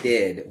that we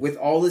did with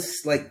all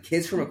this like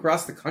kids from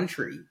across the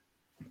country.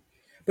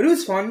 But it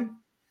was fun.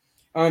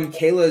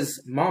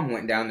 Kayla's mom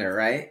went down there,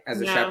 right?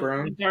 As a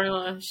chaperone?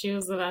 Darla, she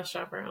was the best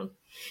chaperone.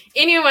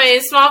 Anyway,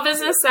 Small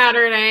Business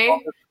Saturday.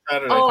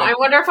 Saturday, Oh, I thank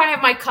wonder if I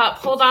have my cup.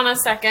 Hold on a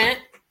second.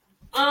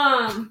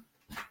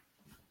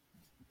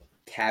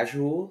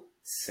 Casual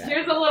sex.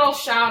 Here's a little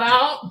shout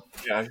out.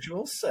 you.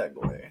 Casual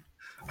segue.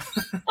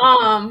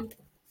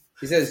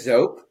 He says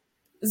Zope.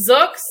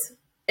 Zook's.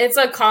 It's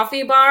a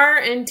coffee bar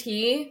and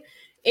tea,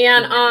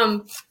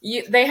 and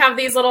they have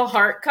these little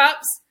heart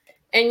cups,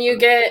 and you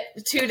get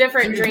 2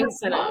 different drinks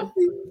in them.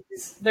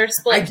 They're I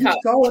split just cups.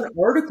 saw an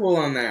article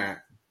on that.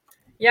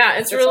 Yeah,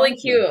 it's That's really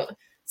awesome. cute.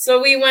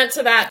 So we went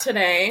to that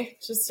today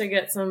just to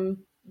get some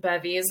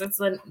bevies. It's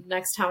the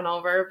next town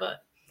over, but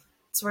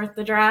it's worth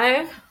the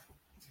drive.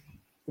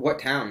 What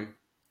town?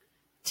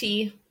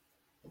 Tea.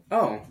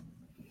 Oh,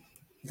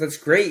 that's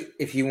great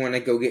if you want to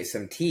go get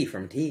some tea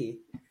from tea.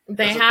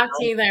 They There's a have town-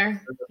 tea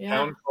there. There's a Yeah.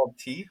 town called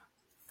Tea.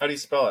 How do you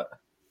spell it?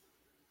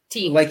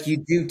 Tea. Like you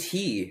do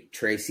tea,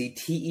 Tracy.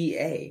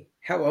 TEA.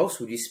 How else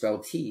would you spell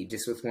tea?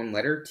 Just with one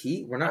letter?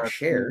 T? We're not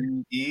shared.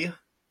 E.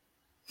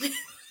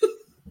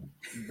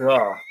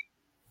 Duh.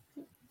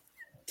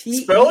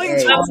 TEA.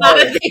 Spelling's That's not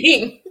a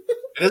thing.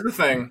 It is a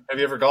thing. Have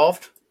you ever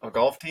golfed? A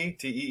golf tee?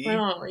 T-E-E?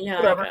 Oh, yeah.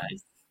 Whatever.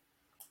 Guys.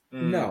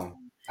 No,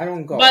 I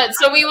don't go. But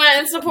so we went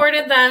and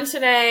supported them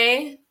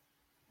today.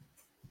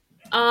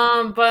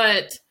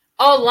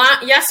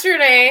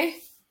 Yesterday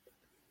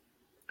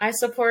I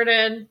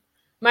supported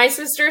my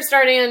sister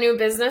starting a new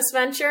business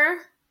venture.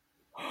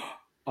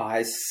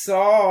 I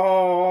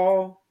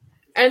saw.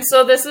 And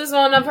so this is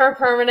one of her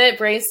permanent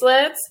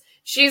bracelets.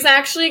 She's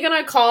actually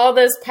going to call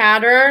this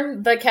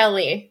pattern the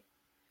Kelly,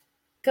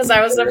 because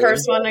I was the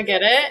first one to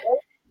get it.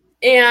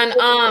 And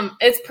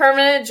it's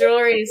permanent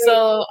jewelry.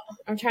 So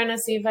I'm trying to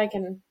see if I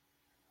can.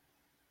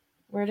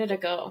 Where did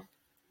it go?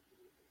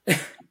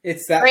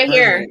 It's that Right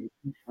here. permanent.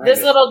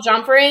 This little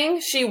jump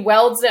ring, she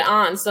welds it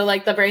on, so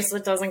like the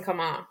bracelet doesn't come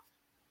off.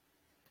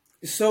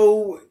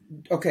 So,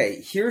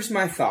 okay, here's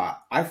my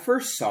thought. I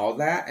first saw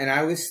that and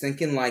I was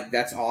thinking, like,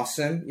 that's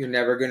awesome. You're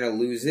never going to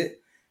lose it.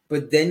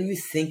 But then you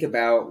think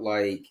about,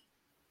 like,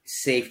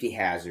 safety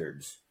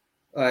hazards.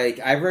 Like,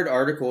 I've read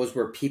articles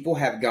where people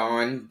have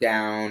gone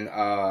down,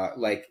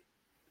 like,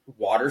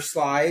 water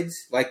slides,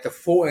 like the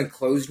full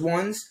enclosed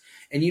ones.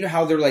 And you know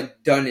how they're,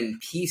 like, done in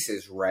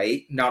pieces,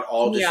 right? Not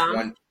all just Yeah.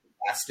 one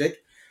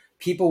plastic.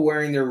 People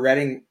wearing their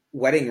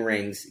wedding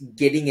rings,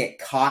 getting it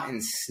caught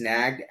and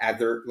snagged as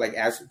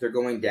they're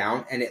going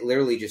down, and it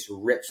literally just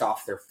rips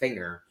off their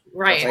finger.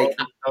 Right. Like,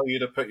 Tell you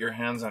to put your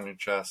hands on your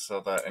chest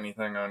so that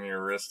anything on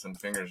your wrist and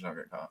fingers don't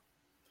get caught.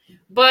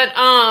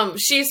 But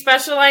she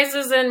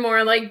specializes in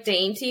more like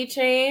dainty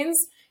chains,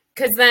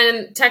 because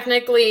then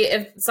technically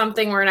if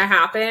something were to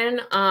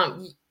happen,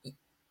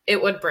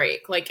 it would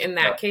break, like in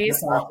that case.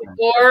 that's awesome.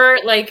 Or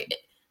like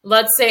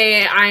let's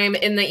say I'm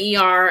in the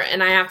ER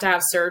and I have to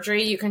have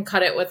surgery, you can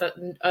cut it with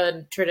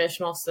a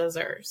traditional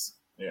scissors.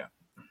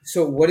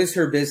 So, what is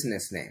her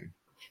business name?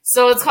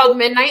 So it's called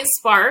Midnight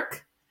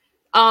Spark.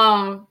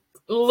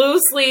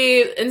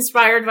 Loosely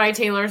inspired by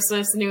Taylor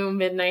Swift's new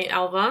Midnight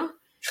album.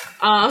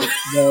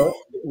 Well,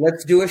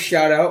 let's do a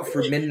shout out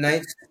for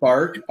Midnight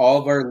Spark, all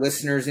of our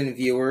listeners and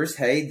viewers.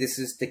 Hey, this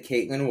is to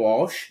Caitlin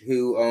Walsh,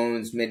 who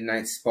owns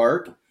Midnight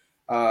Spark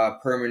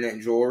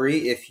permanent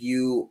jewelry. If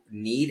you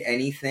need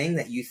anything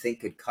that you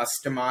think could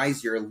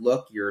customize your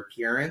look, your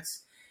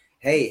appearance,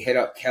 hey, hit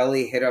up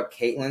Kelly, hit up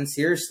Caitlin.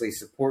 Seriously,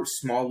 support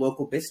small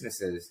local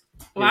businesses.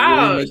 It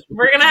Wow, really makes a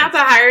we're gonna have to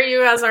difference. hire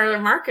you as our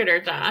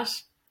marketer,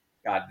 Josh.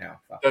 God, no.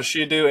 Fuck. Does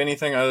she do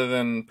anything other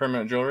than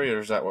permanent jewelry, or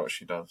is that what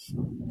she does?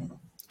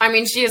 I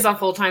mean, she has a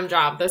full-time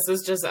job. This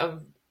is just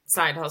a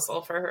side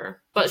hustle for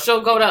her. But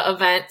she'll go to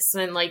events,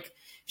 and like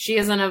she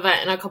has an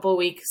event in a couple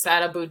weeks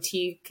at a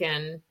boutique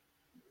and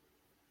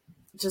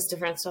just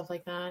different stuff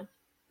like that.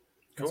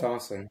 That's Cool.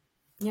 awesome.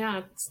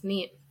 Yeah, it's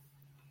neat.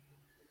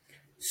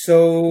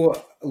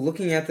 So,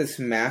 looking at this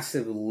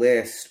massive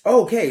list.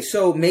 Oh, okay,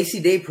 so Macy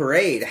Day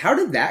Parade. How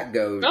did that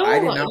go? I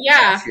did not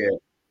yeah. watch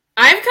it.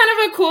 I have kind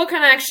of a cool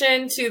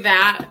connection to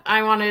that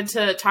I wanted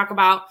to talk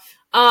about.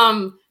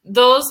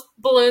 Those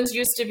balloons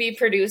used to be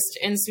produced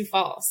in Sioux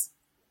Falls.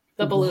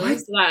 The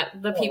balloons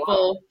that the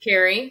people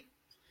carry.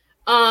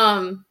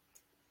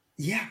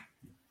 Yeah.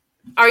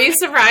 Are you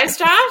surprised,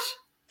 Josh?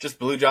 Just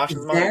blew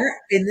Josh's mind. That,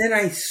 and then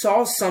I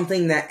saw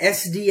something that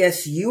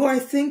SDSU, I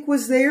think,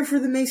 was there for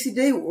the Macy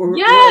Day.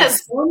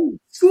 Yes! Some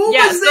school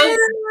Yes, was there.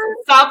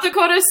 South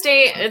Dakota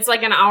State, it's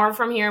like an hour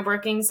from here,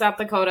 Brookings, South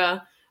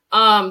Dakota.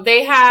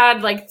 They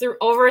had like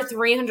over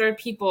 300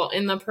 people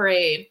in the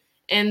parade,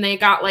 and they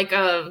got like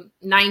a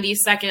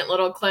 90-second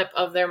little clip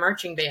of their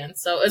marching band.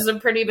 So it was a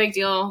pretty big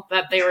deal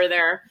that they were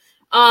there.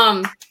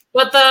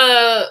 But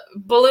the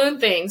balloon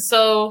thing,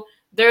 so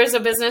there's a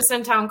business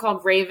in town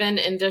called Raven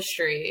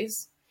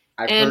Industries.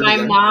 I've And heard my of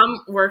them. mom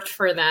worked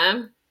for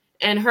them,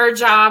 and her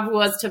job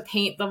was to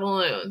paint the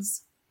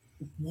balloons.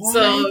 What?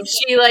 So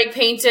she like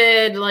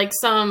painted like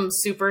some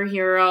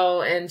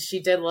superhero, and she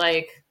did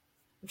like,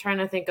 I'm trying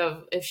to think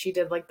of if she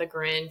did like the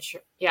Grinch.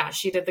 Yeah,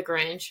 she did the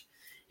Grinch.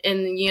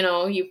 And you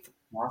know,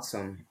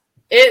 Awesome.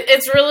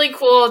 It's really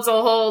cool. It's a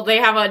whole, they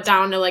have it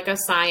down to like a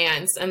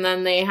science, and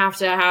then they have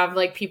to have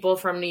like people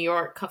from New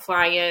York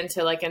fly in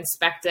to like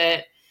inspect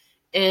it,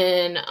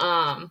 and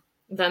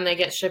then they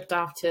get shipped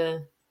off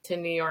to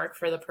New York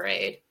for the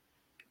parade.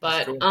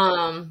 But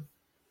Cool.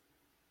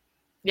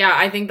 yeah,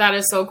 I think that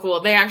is so cool.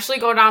 They actually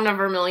go down to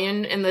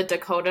Vermilion in the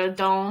Dakota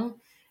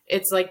Dome.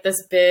 It's like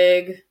this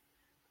big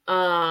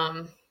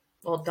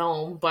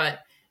dome, but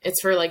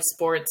it's for like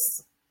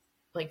sports,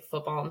 like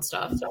football and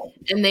stuff.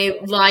 And they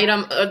light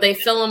them, they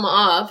fill them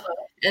up,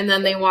 and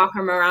then they walk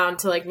them around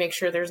to like make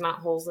sure there's not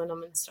holes in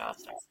them and stuff.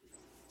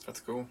 That's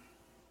cool.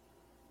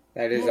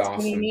 That is It's pretty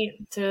awesome.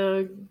 neat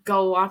to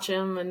go watch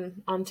them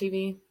and on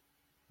TV.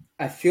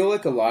 I feel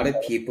like a lot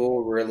of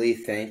people really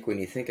think when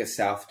you think of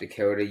South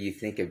Dakota, you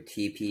think of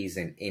teepees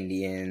and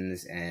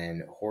Indians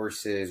and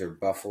horses or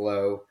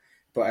buffalo.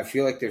 But I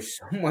feel like there's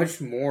so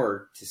much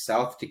more to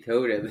South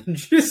Dakota than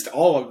just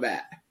all of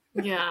that.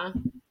 Yeah,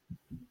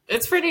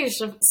 it's pretty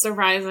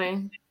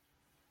surprising.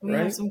 We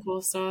have Right? some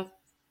cool stuff.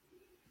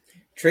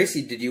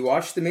 Tracy, did you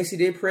watch the Macy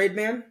Day Parade,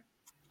 man?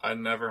 I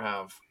never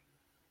have.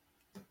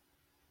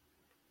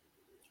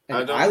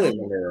 And don't I live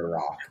know under a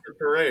rock. the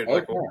parade.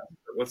 Like, Okay.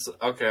 what's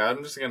okay?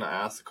 I'm just gonna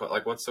ask,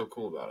 like, what's so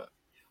cool about it?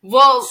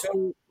 Well, So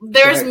go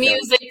there's ahead, Kelly.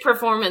 music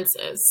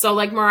performances. So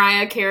like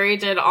Mariah Carey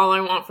did All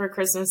I Want for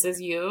Christmas Is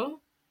You.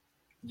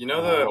 You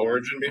know the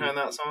origin behind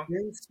that song?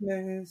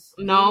 Christmas.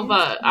 No,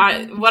 but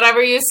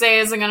whatever you say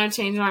isn't going to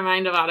change my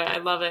mind about it. I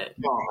love it.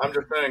 No, I'm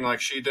just saying, like,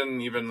 she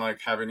didn't even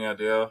like have any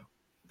idea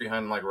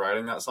behind like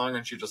writing that song,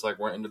 and she just like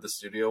went into the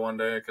studio one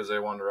day because they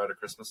wanted to write a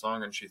Christmas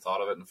song, and she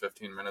thought of it in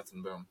 15 minutes,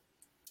 and boom.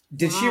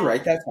 Did she Wow.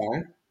 write that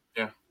song?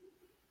 Yeah.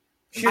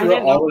 She I wrote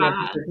didn't know all of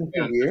that. it for Christmas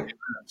Yeah, for you?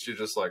 she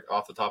just like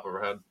off the top of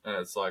her head, and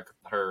it's like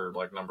her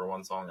like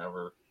 #1 song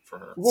ever for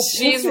her. Well,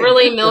 She's listen,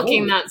 really good for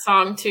milking her. that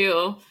song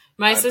too.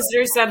 My I bet.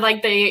 sister said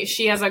like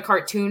she has a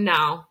cartoon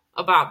now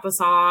about the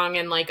song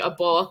and like a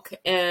book,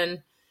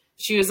 and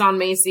she was on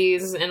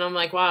Macy's, and I'm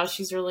like, wow,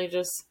 she's really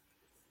just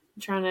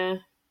trying to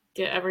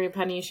get every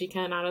penny she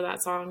can out of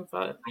that song.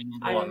 But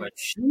Go on, Nick,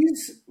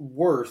 She's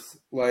worth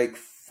like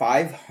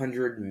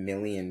 $500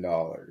 million.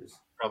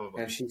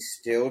 probably. And she's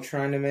still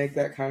trying to make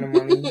that kind of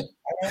money. I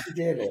don't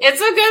get it.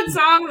 it's a good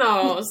song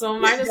though, so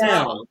might as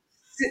well.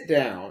 Sit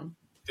down.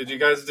 Did you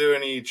guys do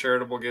any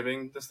charitable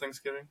giving this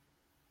Thanksgiving?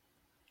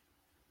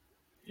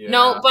 Yeah.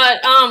 No,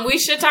 but we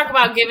should talk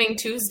about Giving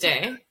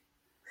Tuesday.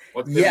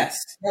 What's giving? Yes.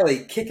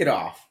 Kelly, kick it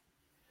off.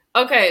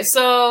 Okay,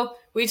 so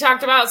we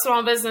talked about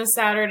Small Business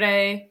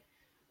Saturday.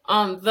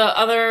 The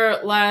other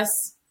less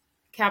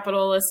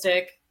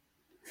capitalistic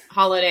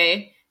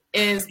holiday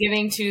is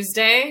Giving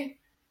Tuesday.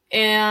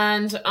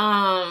 And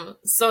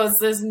so it's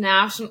this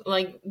national,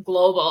 like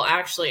global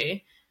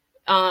actually,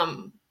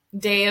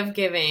 day of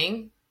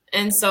giving.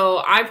 And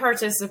so I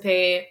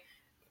participate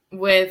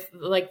with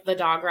like the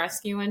dog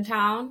rescue in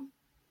town.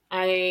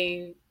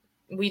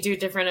 We do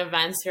different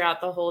events throughout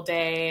the whole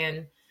day,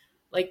 and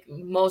like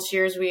most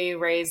years we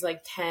raise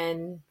like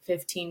 $10,000,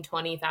 $15,000,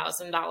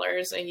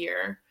 $20,000 a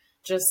year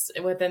just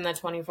within the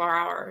 24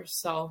 hours.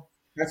 So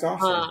That's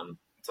awesome.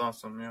 It's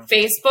awesome, yeah.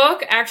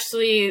 Facebook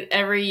actually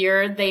every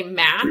year they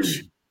match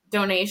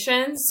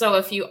donations. So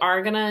if you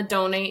are gonna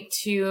donate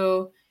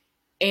to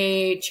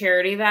a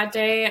charity that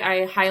day,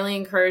 I highly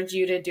encourage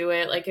you to do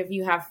it. Like if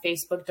you have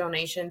Facebook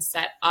donations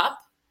set up,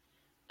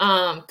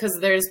 because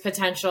there's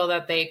potential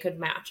that they could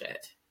match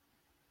it,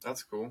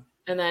 That's cool.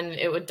 and then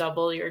it would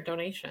double your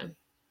donation.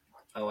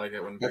 I like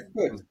it when That's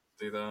people good.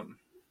 do that.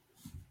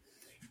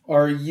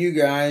 Are you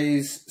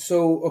guys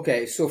so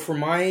for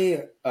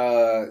my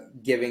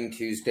Giving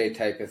Tuesday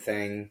type of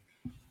thing,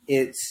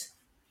 it's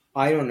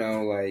I don't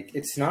know, like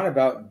it's not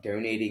about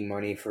donating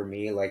money for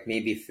me, like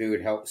maybe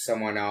food helps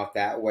someone out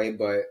that way,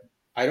 but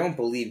I don't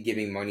believe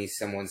giving money to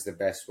someone's the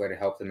best way to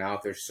help them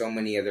out. There's so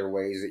many other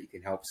ways that you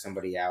can help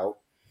somebody out.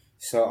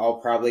 So I'll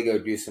probably go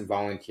do some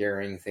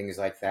volunteering, things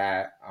like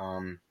that.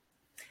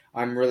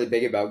 I'm really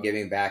big about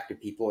giving back to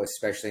people,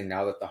 especially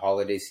now that the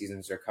holiday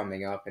seasons are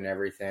coming up and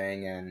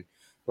everything. And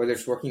whether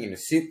it's working in a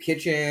soup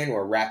kitchen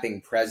or wrapping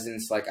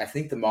presents, like I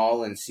think the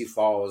mall in Sioux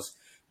Falls,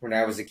 when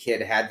I was a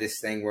kid, had this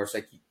thing where it's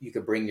like you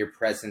could bring your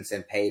presents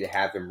and pay to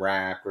have them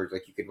wrapped, or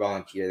like you could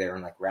volunteer there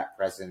and like wrap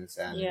presents.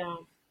 And, Yeah.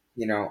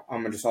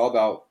 I'm just all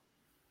about,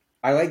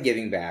 I like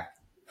giving back.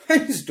 I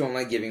just don't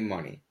like giving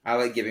money. I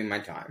like giving my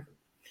time.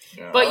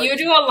 Yeah, I But like you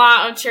do a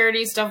lot of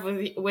charity stuff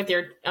with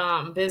your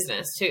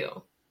business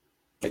too.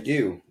 I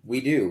do.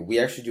 We do. We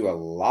actually do a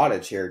lot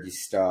of charity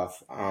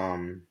stuff.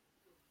 And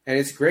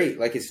it's great.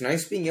 Like, it's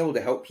nice being able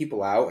to help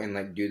people out and,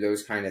 like, do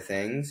those kind of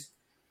things.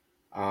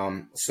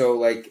 So,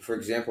 like, for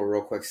example,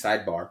 real quick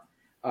sidebar.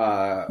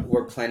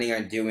 We're planning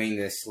on doing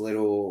this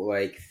little,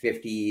 like,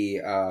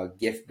 50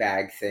 gift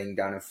bag thing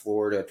down in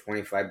Florida.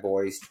 25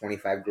 boys,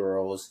 25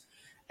 girls.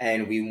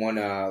 And we want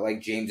to,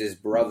 like, James's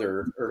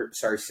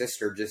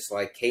sister, just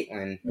like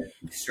Caitlin,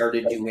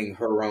 started doing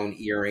her own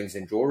earrings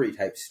and jewelry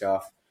type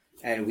stuff.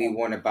 And we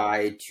want to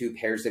buy 2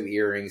 pairs of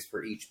earrings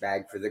for each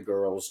bag for the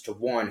girls to,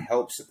 one,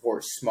 help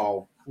support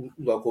small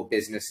local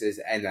businesses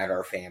and that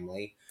our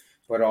family,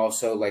 but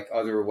also like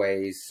other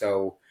ways.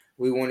 So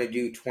we want to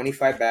do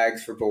 25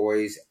 bags for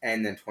boys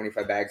and then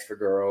 25 bags for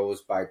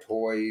girls, buy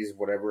toys,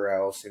 whatever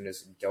else, and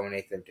just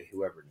donate them to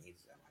whoever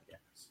needs them, I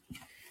guess.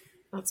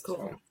 That's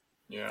cool. So,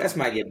 Yeah. that's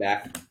my get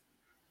back.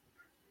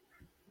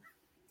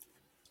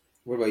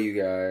 What about you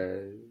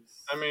guys?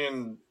 I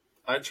mean,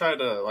 I try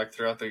to, like,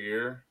 throughout the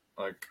year,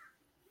 like,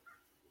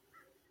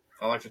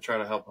 I like to try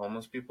to help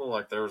homeless people.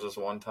 Like, there was this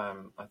one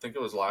time, I think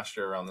it was last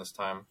year around this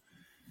time,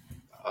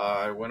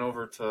 I went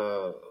over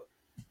to,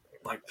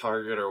 like,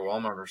 Target or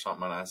Walmart or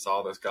something, and I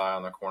saw this guy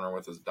on the corner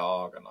with his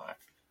dog, and I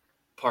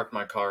parked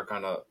my car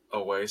kind of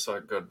away so I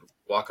could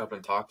walk up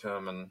and talk to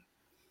him, and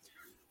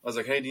I was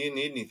like, hey, do you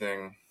need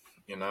anything?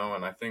 You know,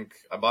 and I think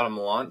I bought him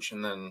lunch,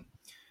 and then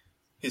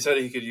he said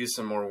he could use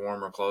some more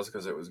warmer clothes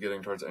because it was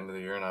getting towards the end of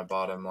the year, and I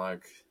bought him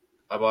like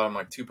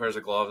 2 pairs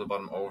of gloves. I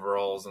bought him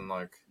overalls and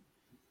like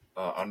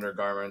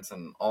undergarments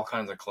and all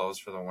kinds of clothes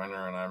for the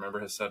winter. And I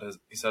remember he said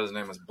his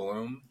name was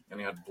Bloom, and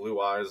he had blue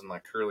eyes and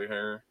like curly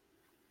hair.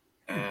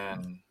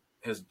 And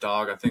his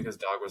dog, I think his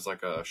dog was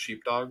like a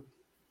sheepdog,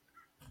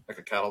 like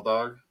a cattle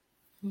dog.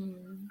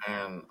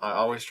 And I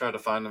always tried to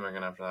find him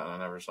again after that, and I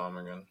never saw him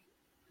again.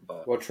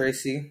 But Well,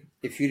 Tracy,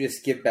 if you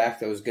just give back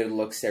those good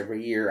looks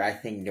every year, I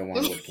think no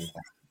one would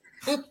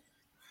complain.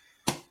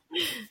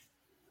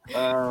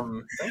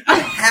 I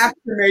have to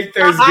make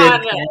those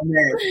good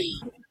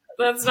comments.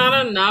 That's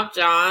not enough,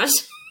 Josh.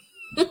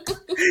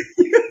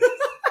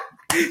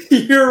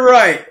 You're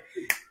right.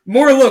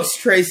 More looks,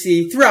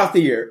 Tracy, throughout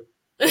the year.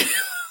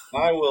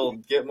 I will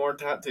get more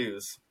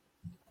tattoos.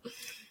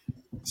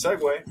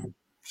 Segway.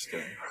 Just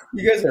kidding.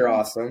 You guys are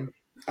awesome.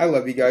 I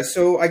love you guys.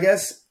 So I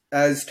guess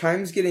as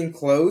time's getting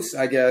close,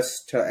 I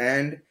guess to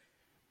end,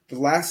 the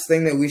last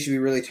thing that we should be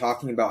really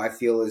talking about, I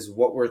feel, is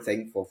what we're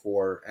thankful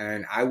for.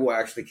 And I will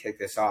actually kick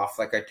this off.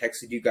 Like I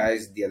texted you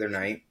guys the other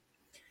night.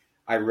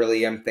 I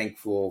really am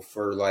thankful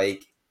for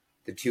like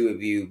the two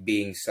of you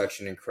being such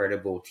an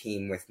incredible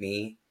team with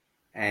me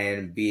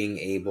and being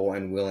able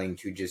and willing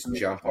to just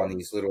jump on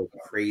these little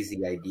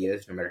crazy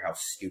ideas, no matter how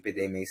stupid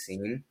they may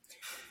seem.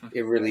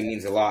 It really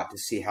means a lot to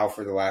see how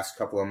for the last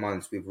couple of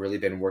months we've really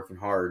been working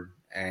hard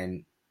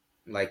and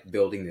like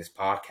building this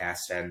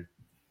podcast. And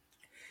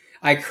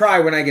I cry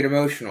when I get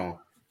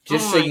emotional,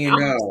 just so you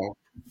know.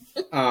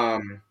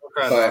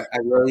 But I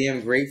really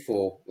am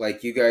grateful.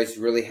 Like, you guys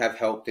really have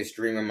helped this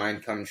dream of mine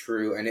come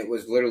true. And it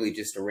was literally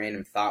just a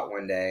random thought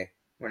one day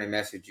when I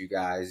messaged you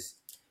guys.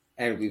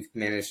 And we've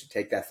managed to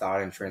take that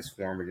thought and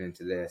transform it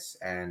into this.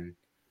 And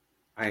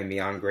I am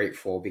beyond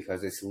grateful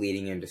because it's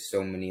leading into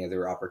so many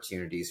other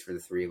opportunities for the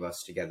three of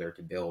us together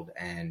to build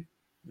and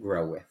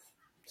grow with.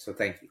 So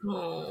thank you.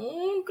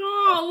 Oh,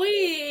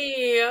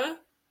 golly.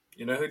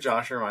 You know who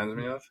Josh reminds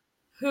me of?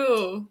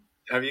 Who?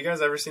 Have you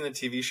guys ever seen the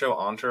TV show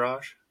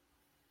Entourage?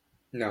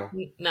 No.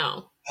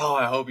 No. Oh,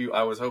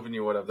 I was hoping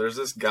you would have. There's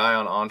this guy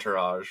on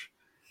Entourage,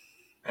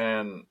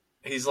 and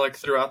he's like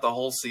throughout the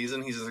whole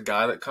season, he's a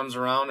guy that comes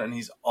around and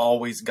he's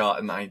always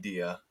got an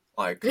idea.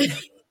 Like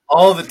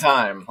all the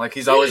time. Like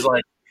he's always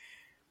like,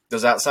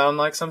 does that sound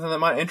like something that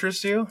might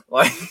interest you?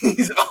 Like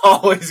he's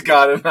always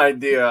got an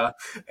idea.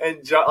 And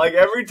like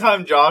every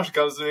time Josh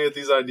comes to me with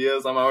these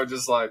ideas, I'm always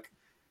just like,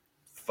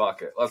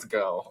 fuck it, let's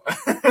go.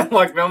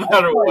 Like no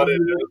matter what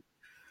it is.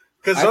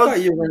 I thought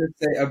you were going to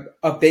say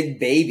a big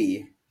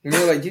baby. And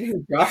you're like, do you know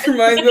who Josh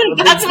reminds me of?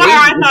 That's where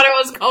I thought it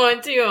was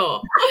going to.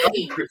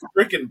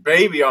 Freaking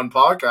baby on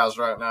podcast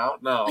right now.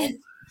 No,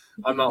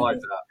 I'm not like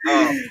that.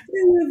 I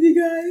love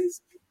you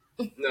guys.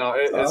 No,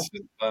 it's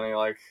just funny.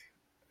 Like,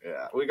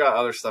 yeah, we got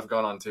other stuff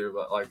going on too,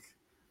 but like,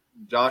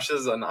 Josh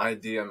is an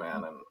idea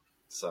man, and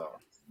so,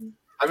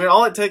 I mean,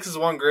 all it takes is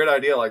one great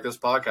idea. Like this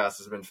podcast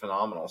has been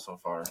phenomenal so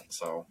far.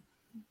 So,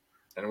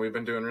 and we've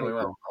been doing really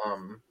well.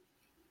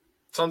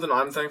 Something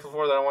I'm thankful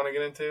for that I want to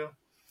get into,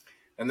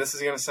 and this is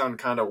going to sound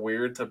kind of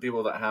weird to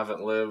people that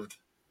haven't lived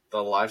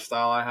the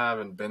lifestyle I have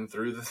and been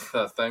through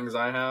the things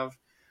I have.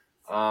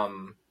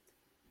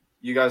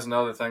 You guys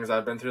know the things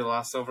I've been through the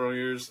last several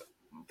years,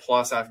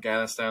 plus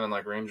Afghanistan and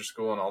like Ranger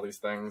School and all these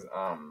things.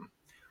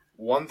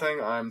 One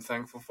thing I'm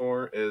thankful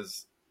for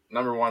is,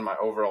 number one, my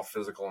overall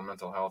physical and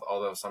mental health,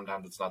 although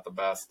sometimes it's not the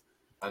best.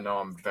 I know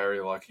I'm very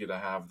lucky to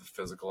have the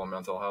physical and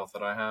mental health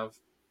that I have.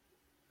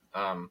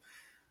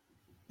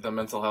 The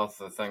mental health,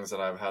 the things that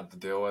I've had to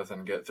deal with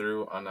and get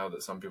through, I know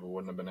that some people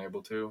wouldn't have been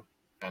able to,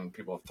 and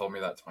people have told me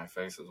that to my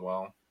face as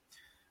well.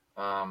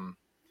 I'm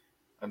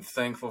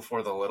thankful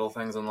for the little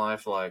things in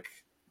life, like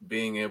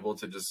being able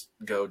to just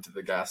go to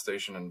the gas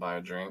station and buy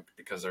a drink,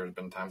 because there's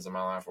been times in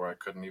my life where I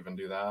couldn't even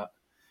do that.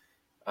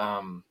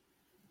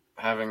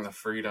 Having the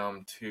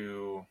freedom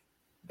to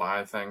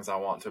buy things I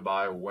want to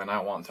buy when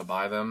I want to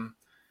buy them.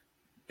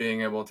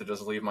 Being able to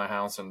just leave my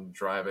house and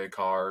drive a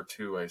car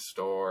to a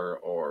store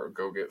or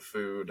go get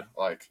food.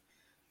 Like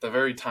the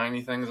very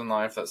tiny things in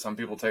life that some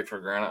people take for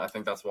granted. I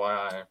think that's why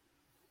I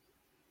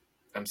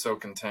am so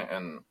content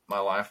in my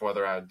life,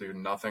 whether I do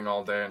nothing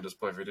all day and just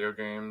play video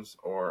games,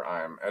 or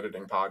I'm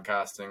editing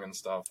podcasting and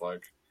stuff.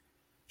 Like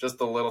just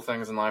the little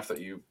things in life that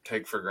you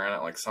take for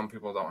granted. Like some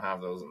people don't have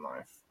those in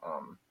life.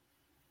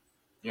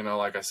 you know,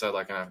 like I said,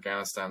 like in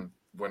Afghanistan,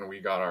 when we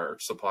got our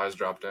supplies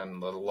dropped in,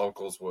 the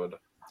locals would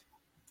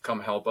come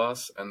help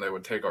us, and they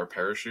would take our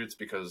parachutes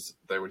because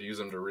they would use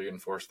them to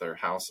reinforce their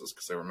houses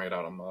because they were made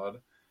out of mud.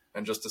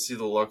 And just to see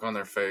the look on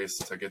their face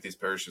to get these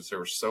parachutes, they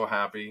were so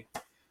happy.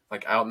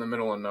 Like out in the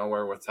middle of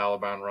nowhere with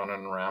Taliban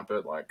running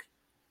rampant, like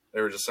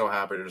they were just so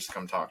happy to just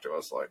come talk to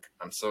us. Like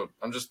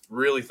I'm just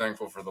really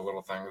thankful for the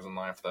little things in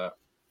life that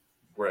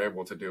we're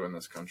able to do in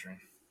this country.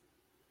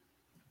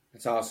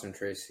 It's awesome,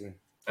 Tracy.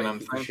 And I'm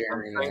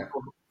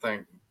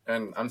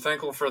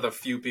thankful for the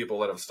few people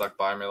that have stuck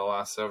by me the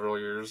last several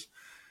years,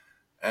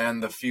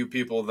 and the few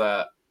people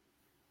that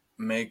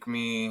make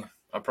me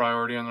a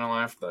priority in their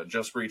life, that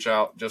just reach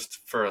out just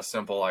for a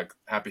simple like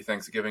Happy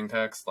Thanksgiving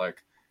text.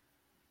 Like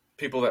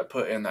people that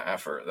put in the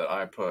effort, that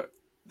I put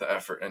the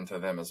effort into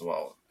them as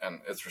well,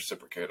 and it's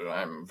reciprocated.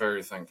 I'm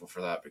very thankful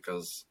for that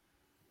because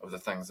of the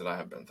things that I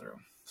have been through.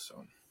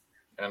 So,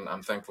 and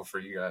I'm thankful for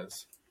you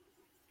guys.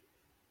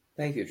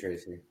 Thank you,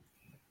 Tracy.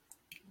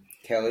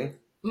 Kelly?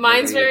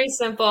 Mine's very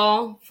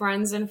simple.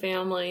 Friends and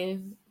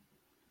family.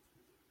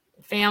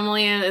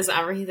 Family is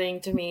everything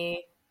to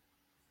me.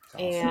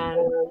 Awesome. And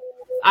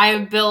I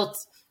built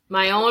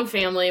my own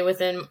family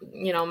within,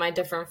 you know, my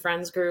different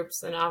friends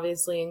groups, and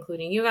obviously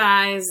including you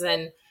guys.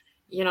 And,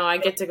 you know, I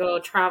get to go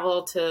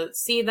travel to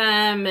see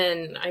them,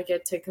 and I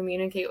get to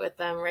communicate with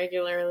them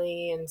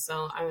regularly. And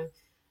so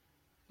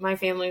my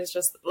family is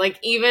just like,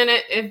 even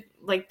if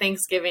like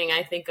Thanksgiving,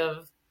 I think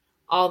of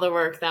all the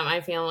work that my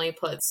family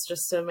puts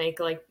just to make,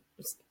 like,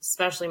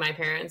 especially my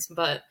parents,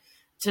 but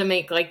to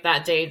make like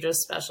that day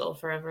just special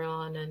for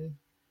everyone. And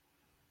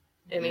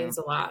it means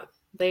a lot.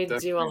 They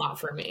do a lot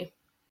for me.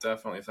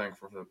 Definitely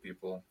thankful for the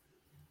people.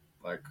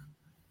 Like,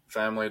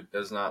 family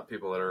is not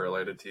people that are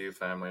related to you.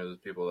 Family is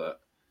people that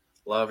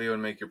love you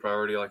and make you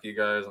priority, like you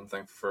guys. I'm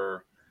thankful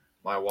for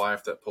my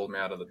wife that pulled me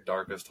out of the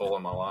darkest hole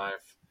in my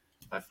life.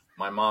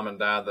 My mom and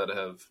dad that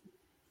have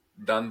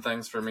done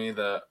things for me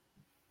that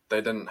they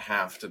didn't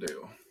have to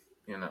do.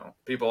 You know,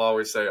 people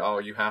always say, oh,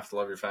 you have to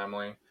love your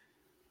family.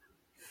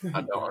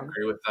 I don't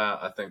agree with that.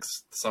 I think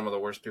some of the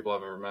worst people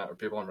I've ever met are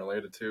people I'm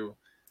related to.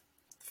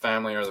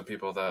 Family are the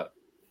people that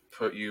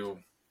put you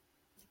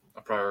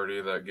a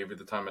priority, that give you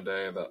the time of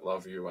day, that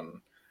love you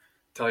and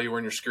tell you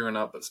when you're screwing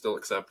up but still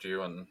accept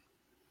you. And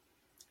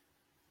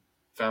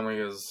family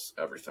is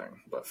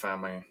everything, but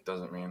family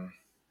doesn't mean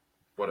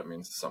what it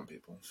means to some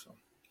people. So,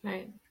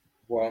 right.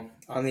 Well,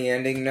 on the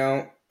ending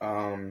note,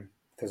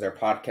 because our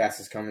podcast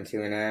is coming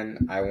to an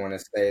end, I want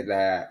to say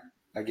that,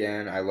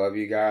 again, I love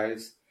you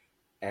guys,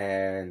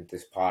 and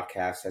this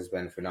podcast has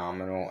been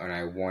phenomenal, and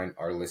I want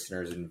our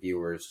listeners and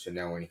viewers to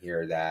know and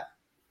hear that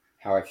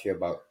how I feel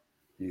about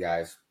you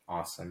guys.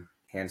 Awesome.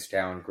 Hands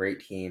down, great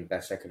team.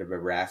 Best I could have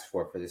ever asked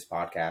for this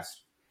podcast.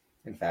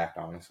 In fact,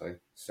 honestly.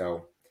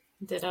 So,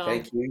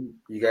 thank you.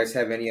 You guys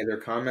have any other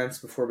comments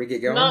before we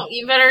get going? No,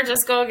 you better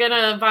just go get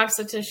a box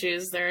of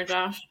tissues there,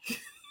 Josh.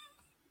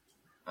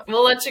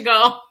 We'll let you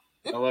go.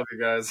 I love you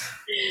guys.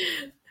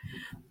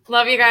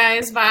 Love you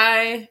guys.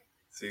 Bye.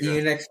 See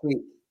you next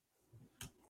week.